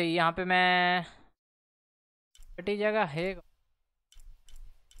 बट यहाँ पे मैं छोटी जगह है।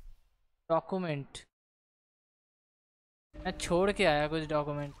 डॉक्यूमेंट मैं छोड़ के आया कुछ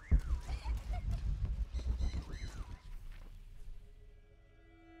डॉक्यूमेंट।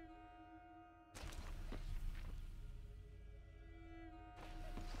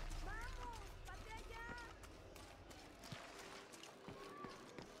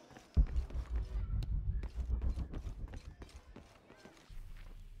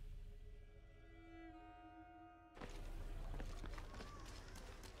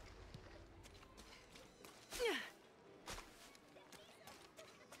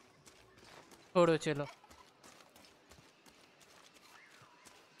 छोड़ो चलो।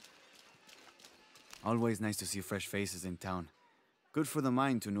 Always nice to see fresh faces in town. Good for the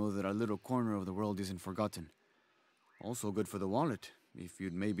mind to know that our little corner of the world isn't forgotten. Also good for the wallet, if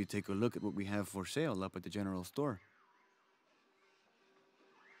you'd maybe take a look at what we have for sale up at the general store.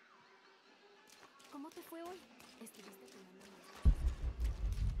 ¿Cómo te fue hoy?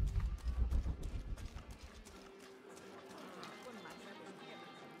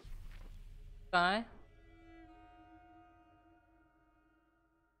 कहाँ है?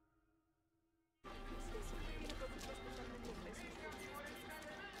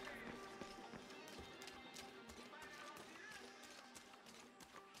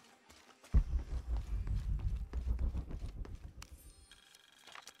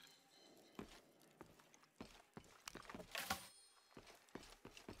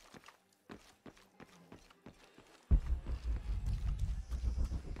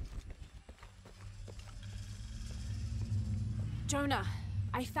 Jonah,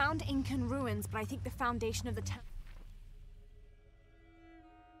 I found Incan ruins, but I think the foundation of the town.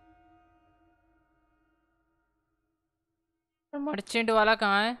 Merchant वाला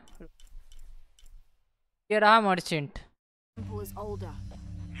कहाँ है? ये रहा merchant. Temple is older.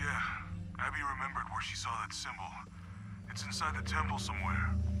 Yeah, Abby remembered where she saw that symbol. It's inside the temple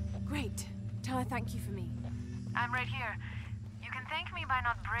somewhere. Great. Tell her thank you for me. I'm right here. You can thank me by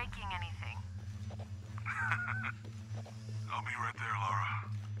not breaking anything. I'll be right there, Lara.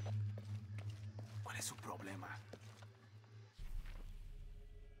 ¿Cuál es su problema?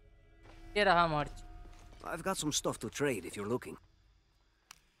 ये रहा मार्च. I've got some stuff to trade if you're looking.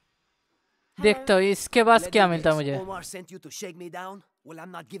 देखता हूँ इसके पास क्या मिलता है मुझे. Omar sent you to shake me down? Well,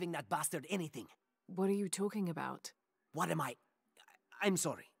 I'm not giving that bastard anything. What are you talking about? What am I? I'm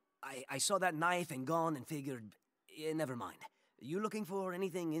sorry. I saw that knife and gun and figured... never mind. You looking for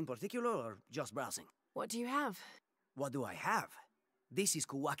anything in particular or just browsing? What do you have? What do I have? This is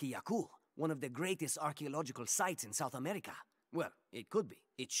Kuwaki Yaku, one of the greatest archaeological sites in South America. Well, it could be.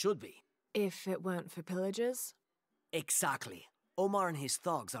 It should be. If it weren't for pillagers? Exactly. Omar and his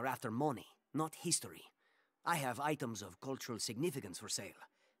thugs are after money, not history. I have items of cultural significance for sale.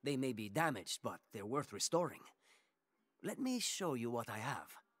 They may be damaged, but they're worth restoring. Let me show you what I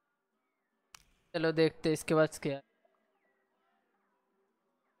have. चलो देखते इसके बाद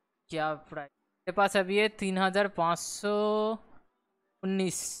क्या price. मेरे पास अभी है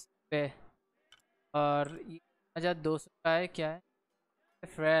 3519 पे और 1200 का है. क्या है?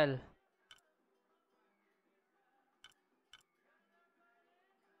 Frail.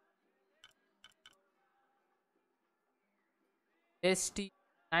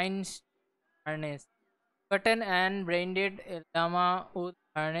 ST9 harness. Button and branded llama wood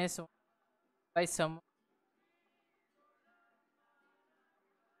harness by some.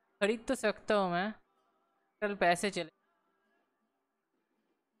 खरीद तो सकता हूँ मैं. कल पैसे चले.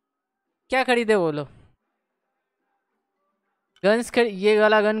 क्या खरीदे बोलो. गन्स ये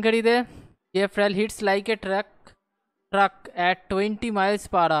वाला गन खरीदे. ये frail hits like a truck at 20 miles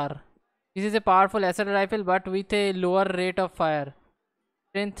per hour. This is a powerful assault rifle but with a lower rate of fire.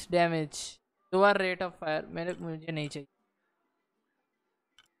 Strength damage. Lower rate of fire. मुझे नहीं चाहिए.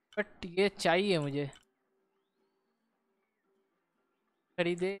 बट ये चाहिए मुझे.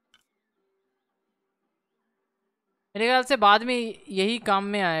 खरीदे. मेरे ख्याल से बाद में यही काम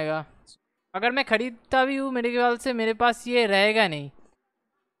में आएगा. अगर मैं खरीदता भी हूँ मेरे ख्याल से मेरे पास ये रहेगा नहीं.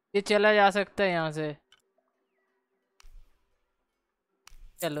 ये चला जा सकता है यहाँ से.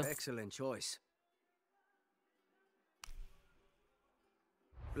 चलो. Excellent choice.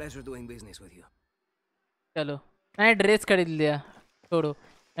 Pleasure doing business with you. चलो. मैंने ड्रेस खरीद लिया. छोड़ो.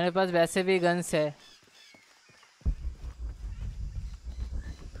 मेरे पास वैसे भी गन्स है.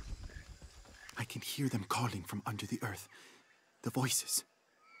 I can hear them calling from under the earth. The voices.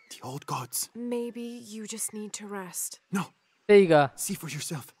 The old gods. Maybe you just need to rest. No. There you go. See for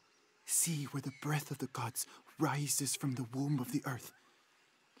yourself. See where the breath of the gods rises from the womb of the earth.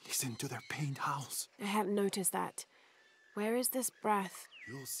 Listen to their pained howls. I hadn't noticed that. Where is this breath?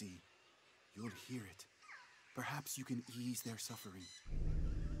 You'll see. You'll hear it. Perhaps you can ease their suffering.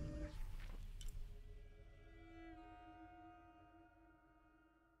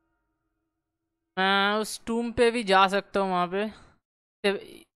 मैं उस टूम पे भी जा सकता हूँ वहाँ पे.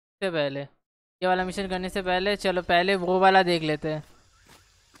 से पहले ये वाला मिशन करने से पहले चलो पहले वो वाला देख लेते हैं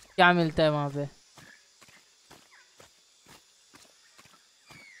क्या मिलता है वहाँ पे.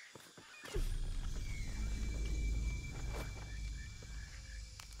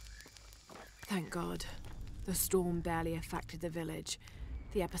 Thank God. The storm barely affected the village.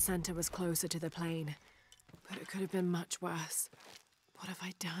 The epicenter was closer to the plain. But it could have been much worse. What have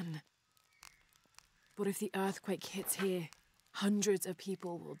I done? What if the earthquake hits here? Hundreds of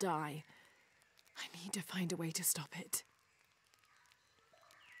people will die. I need to find a way to stop it.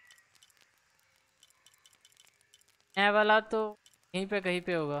 ये वाला तो यहीं पे कहीं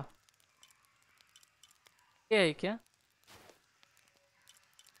पे होगा. ये है क्या?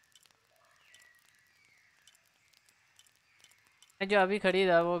 जो अभी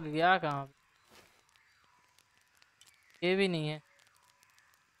खरीदा वो गया कहाँ? ये भी नहीं है.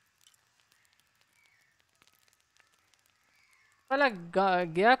 वाला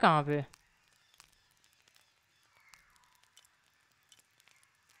गया कहाँ पे?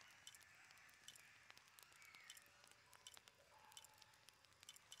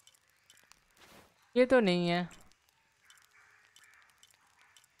 ये तो नहीं है.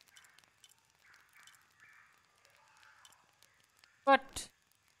 बट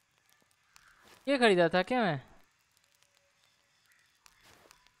ये खरीदा था क्या मैं?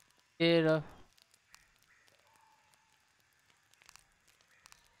 ये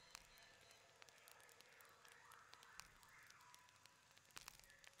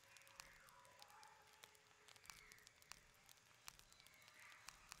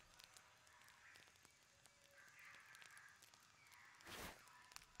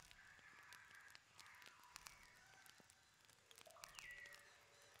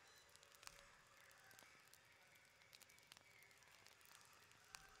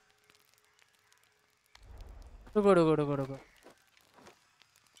रुको रुको रुको रुको,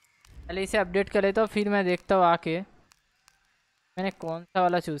 पहले इसे अपडेट कर लेता हूँ, फिर मैं देखता हूँ आके मैंने कौन सा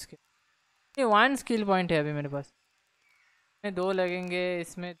वाला चूज़ किया। ये 1 स्किल पॉइंट है अभी मेरे पास, इसमें 2 लगेंगे,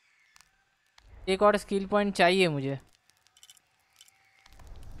 इसमें एक और स्किल पॉइंट चाहिए मुझे।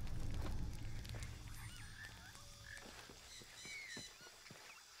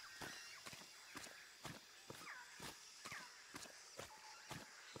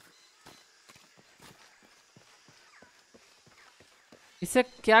 इससे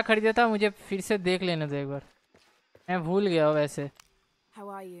क्या खरीदा था मुझे फिर से देख लेने दो एक बार, मैं भूल गया हूँ वैसे। How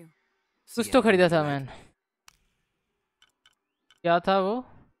are you? कुछ तो खरीदा था मैंने, क्या था वो?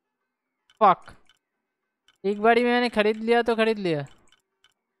 फक, एक बारी में मैंने खरीद लिया तो खरीद लिया।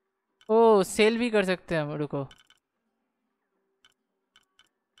 ओ सेल भी कर सकते हैं हम, रुको।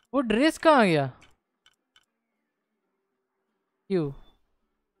 वो ड्रेस कहाँ गया? क्यों?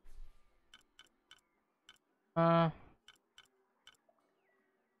 हाँ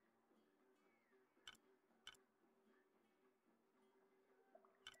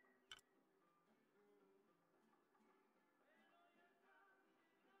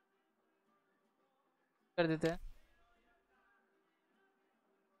कर देते हैं।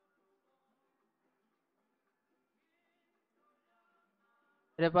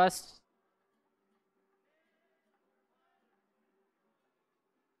 मेरे पास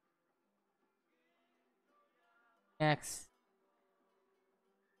max,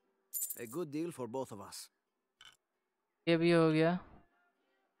 A good deal for both of us. ये भी हो गया।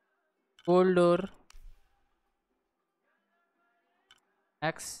 Gold door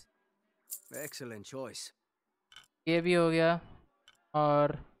max, Excellent choice. ये भी हो गया।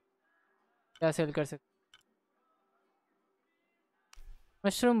 और क्या सेल कर सकते?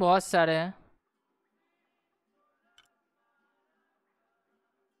 मशरूम बहुत सारे हैं,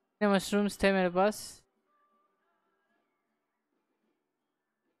 कितने मशरूम्स थे मेरे पास?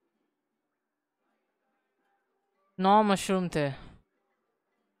 9 मशरूम थे,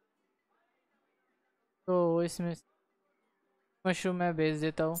 तो इसमें मशरूम मैं बेच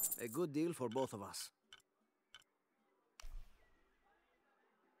देता हूँ। A good deal for both of us.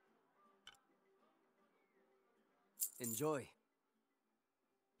 Enjoy.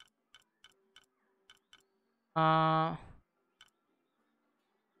 हाँ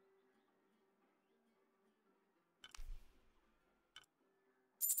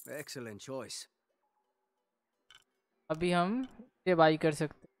Excellent choice. अभी हम ये बाई कर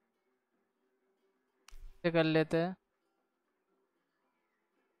सकते हैं, ये कर लेते हैं।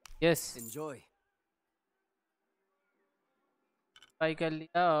 Yes Enjoy. बाई कर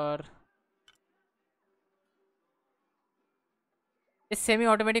लिया। और इस semi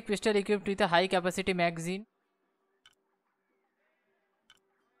automatic pistol equipped with high capacity magazine.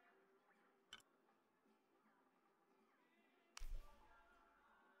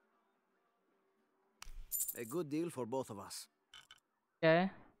 A good deal for both of us. क्या है?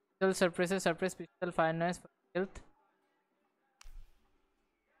 Pistol suppress pistol fire noise health,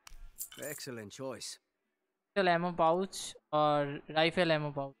 Excellent choice. Pistol ammo pouch और राइफल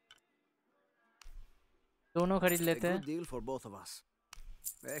एमो पाउच, दोनों खरीद A लेते हैं। good deal for both of us.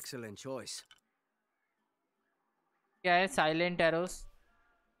 Excellent choice. क्या है? Silent arrows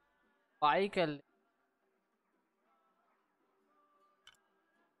by कर ले।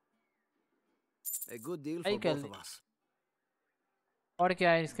 A good deal by for कर both ले। of us. और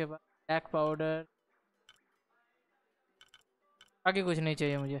क्या है इसके पास? ब्लैक पाउडर, आगे कुछ नहीं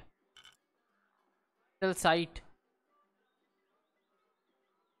चाहिए मुझे। चल site,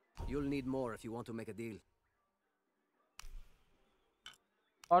 You'll need more if you want to make a deal.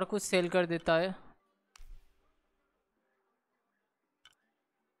 और कुछ सेल कर देता है।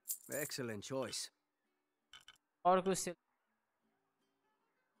 Excellent choice. और कुछ सेल,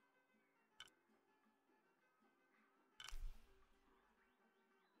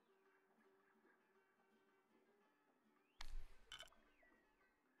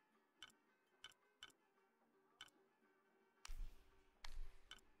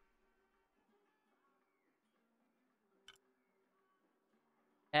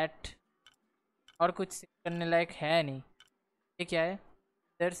 हैट, और कुछ सेल करने लायक है नहीं। ये क्या है?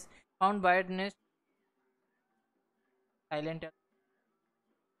 There's found birdnest silent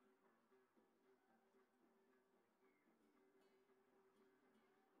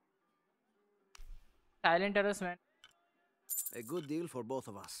harassment। A good deal for both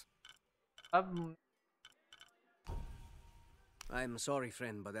of us. अब I'm sorry,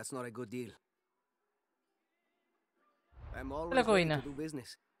 friend, but that's not a good deal. I'm चलो always कोई ready ना, to do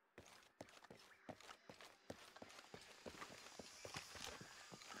business.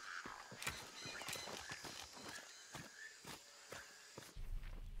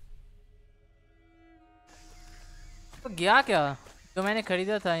 तो गया क्या जो मैंने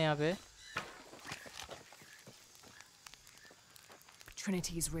खरीदा था यहाँ पे?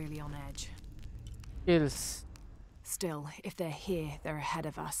 Trinity's really on edge. Skills. Still, if they're here, they're ahead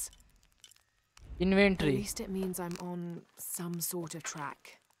of us. Inventory. At least it means I'm on some sort of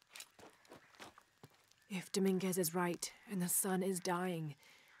track. If Dominguez is right and the sun is dying,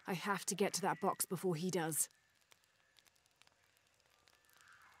 I have to get to that box before he does.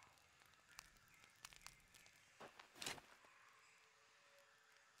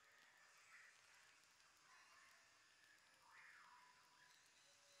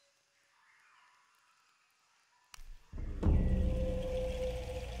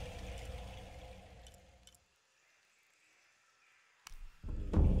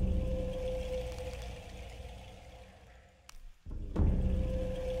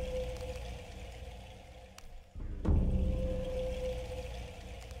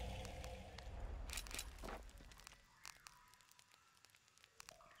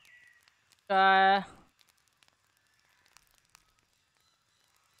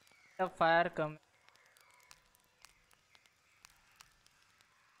 Fire come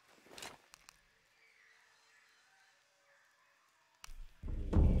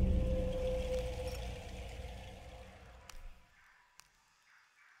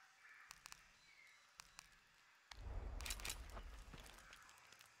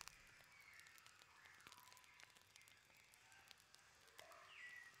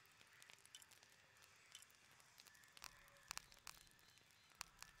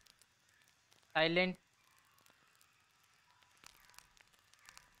silent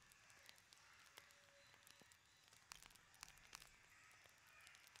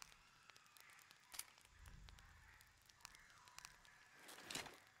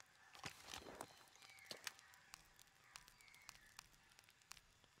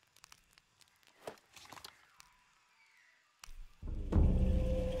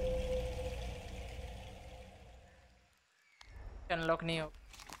unlock नहीं हो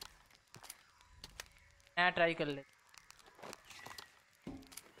नया try कर ले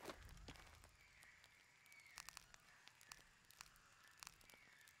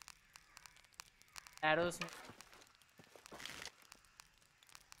arrows में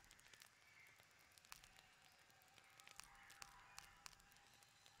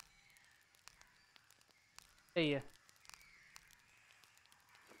सही है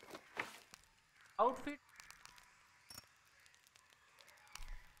outfit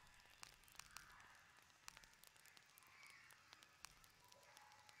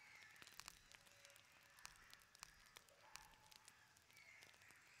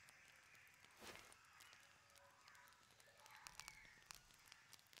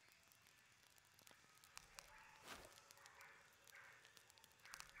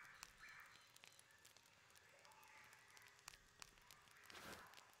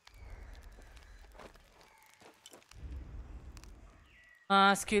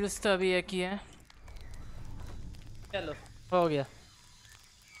हाँ skills तो अभी एक ही है चलो हो गया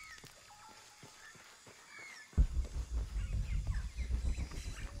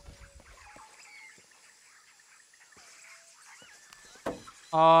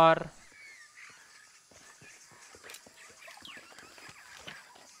और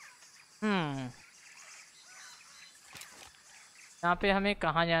यहाँ पे हमें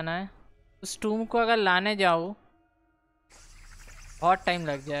कहाँ जाना है उस टूम को अगर लाने जाओ बहुत टाइम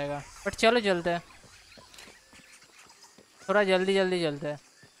लग जाएगा बट चलो चलते हैं थोड़ा जल्दी जल्दी चलते हैं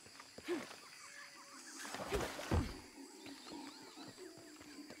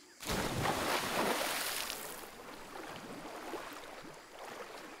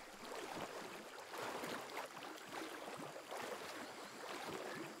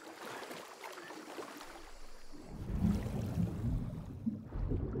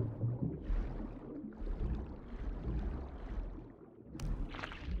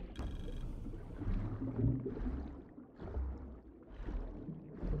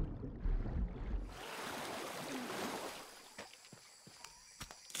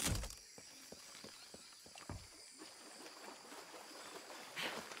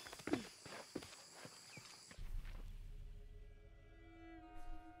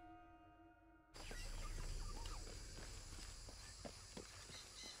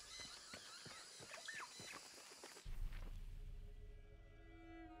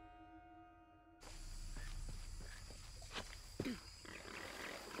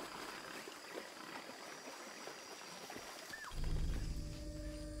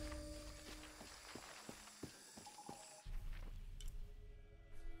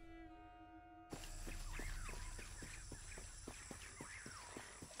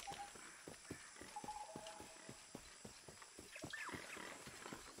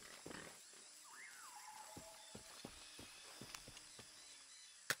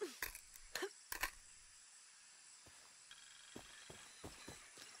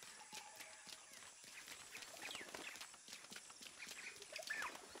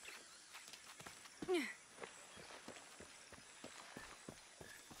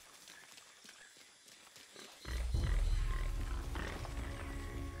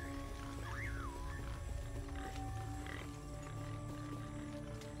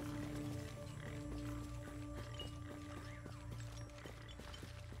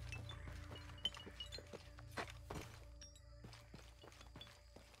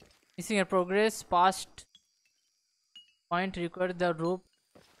Missing a progress past point required the rope.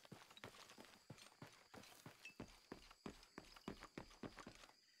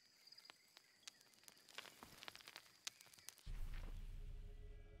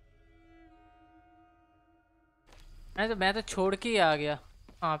 मैं तो छोड़ के ही आ गया।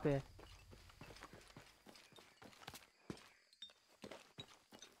 वहाँ पे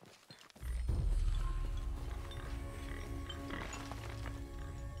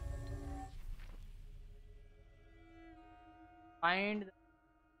find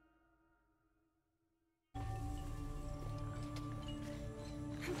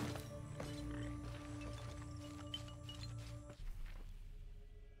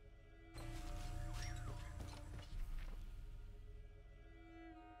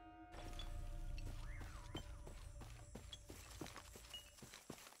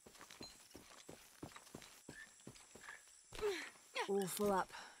All full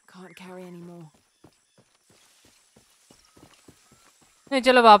up. Can't carry any more. नहीं,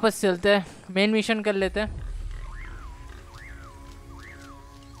 चलो वापस चलते हैं, मेन मिशन कर लेते हैं।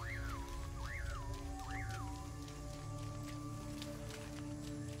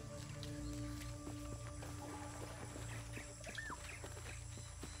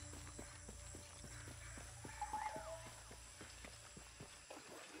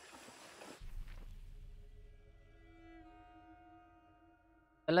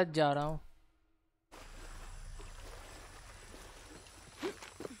 गलत जा रहा हूँ।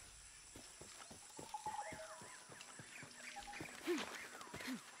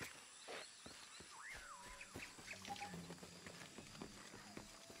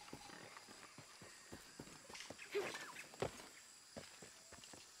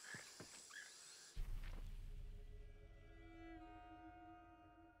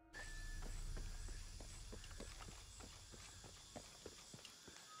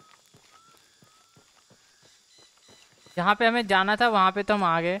 जहाँ पे हमें जाना था वहाँ पे तो हम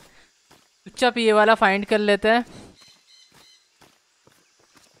आ गए। चुपचाप ये वाला फाइंड कर लेते हैं,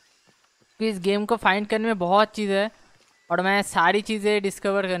 क्योंकि इस गेम को फाइंड करने में बहुत चीज़ है और मैं सारी चीज़ें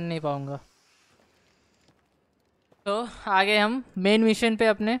डिस्कवर कर नहीं पाऊँगा। तो आगे हम मेन मिशन पे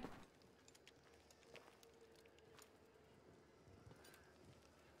अपने।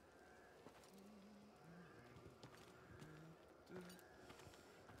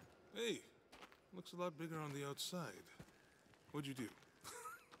 Hey, looks a lot bigger on the outside. What'd you do?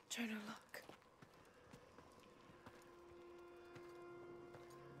 Jonah, look.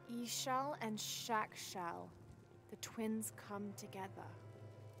 E-shell and Shack shell. The twins come together.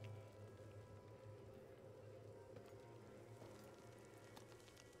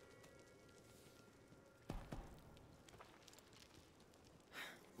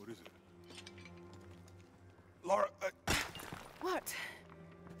 What is it? Lara, What?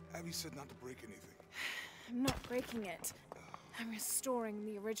 Abby said not to break anything. I'm not breaking it. I'm restoring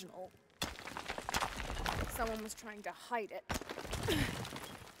the original. Someone was trying to hide it.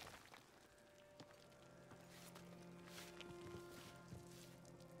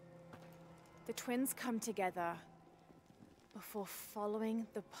 The twins come together before following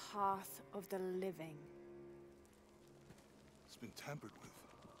the path of the living. It's been tampered with.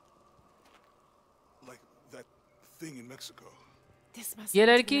 Like that thing in Mexico. ये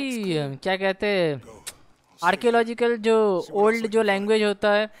लड़की क्या कहते हैं, archaeological जो old जो language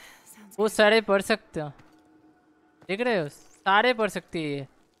होता है वो सारे पढ़ सकते हैं। देख रहे हो, सारे पढ़ सकती है ये।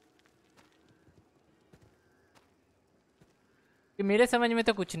 मेरे समझ में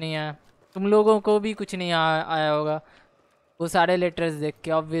तो कुछ नहीं आया, तुम लोगों को भी कुछ नहीं आया होगा वो सारे लेटर्स देख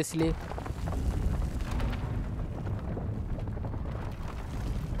के ऑब्वियसली।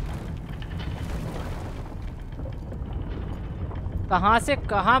 कहाँ से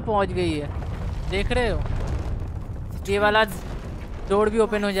कहाँ पहुँच गई है, देख रहे हो? ये वाला डोर भी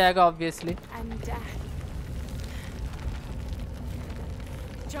ओपन हो जाएगा obviously.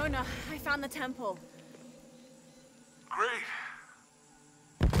 Jonah, I found the temple. Great.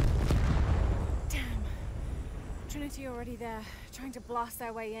 Damn. Trinity already there, trying to blast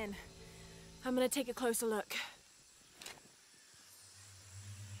their way in. I'm gonna take a closer look.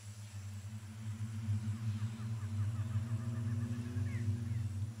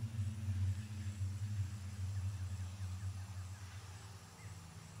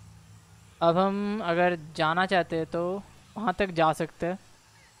 अब हम अगर जाना चाहते हैं तो वहाँ तक जा सकते हैं,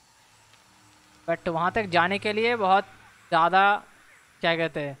 बट वहाँ तक जाने के लिए बहुत ज़्यादा क्या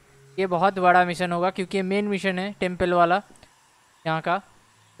कहते हैं, ये बहुत बड़ा मिशन होगा क्योंकि ये मेन मिशन है टेम्पल वाला यहाँ का।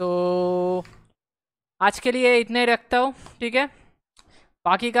 तो आज के लिए इतना ही रखता हूँ, ठीक है?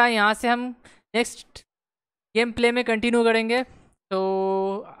 बाकी का यहाँ से हम नेक्स्ट गेम प्ले में कंटिन्यू करेंगे। तो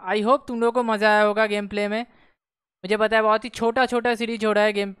आई होप तुम लोगों को मज़ा आया होगा गेम प्ले में। मुझे पता है बहुत ही छोटा छोटा सीरीज हो रहा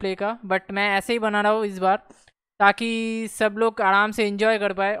है गेम प्ले का, बट मैं ऐसे ही बना रहा हूँ इस बार, ताकि सब लोग आराम से एंजॉय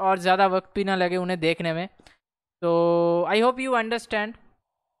कर पाए और ज़्यादा वक्त भी ना लगे उन्हें देखने में। तो आई होप यू अंडरस्टैंड।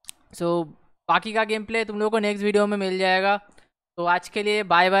 सो बाकी का गेम प्ले तुम लोगों को नेक्स्ट वीडियो में मिल जाएगा। तो आज के लिए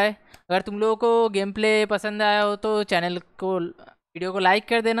बाय बाय। अगर तुम लोगों को गेम प्ले पसंद आया हो तो वीडियो को लाइक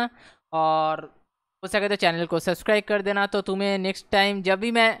कर देना, और हो सके तो चैनल को सब्सक्राइब कर देना। तो तुम्हें नेक्स्ट टाइम जब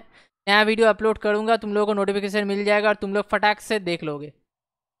भी मैं नया वीडियो अपलोड करूँगा तुम लोगों को नोटिफिकेशन मिल जाएगा और तुम लोग फटाक से देख लोगे।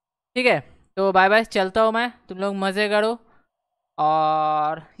 ठीक है, तो बाय बाय, चलता हूँ मैं, तुम लोग मज़े करो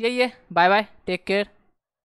और यही है, बाय बाय, टेक केयर।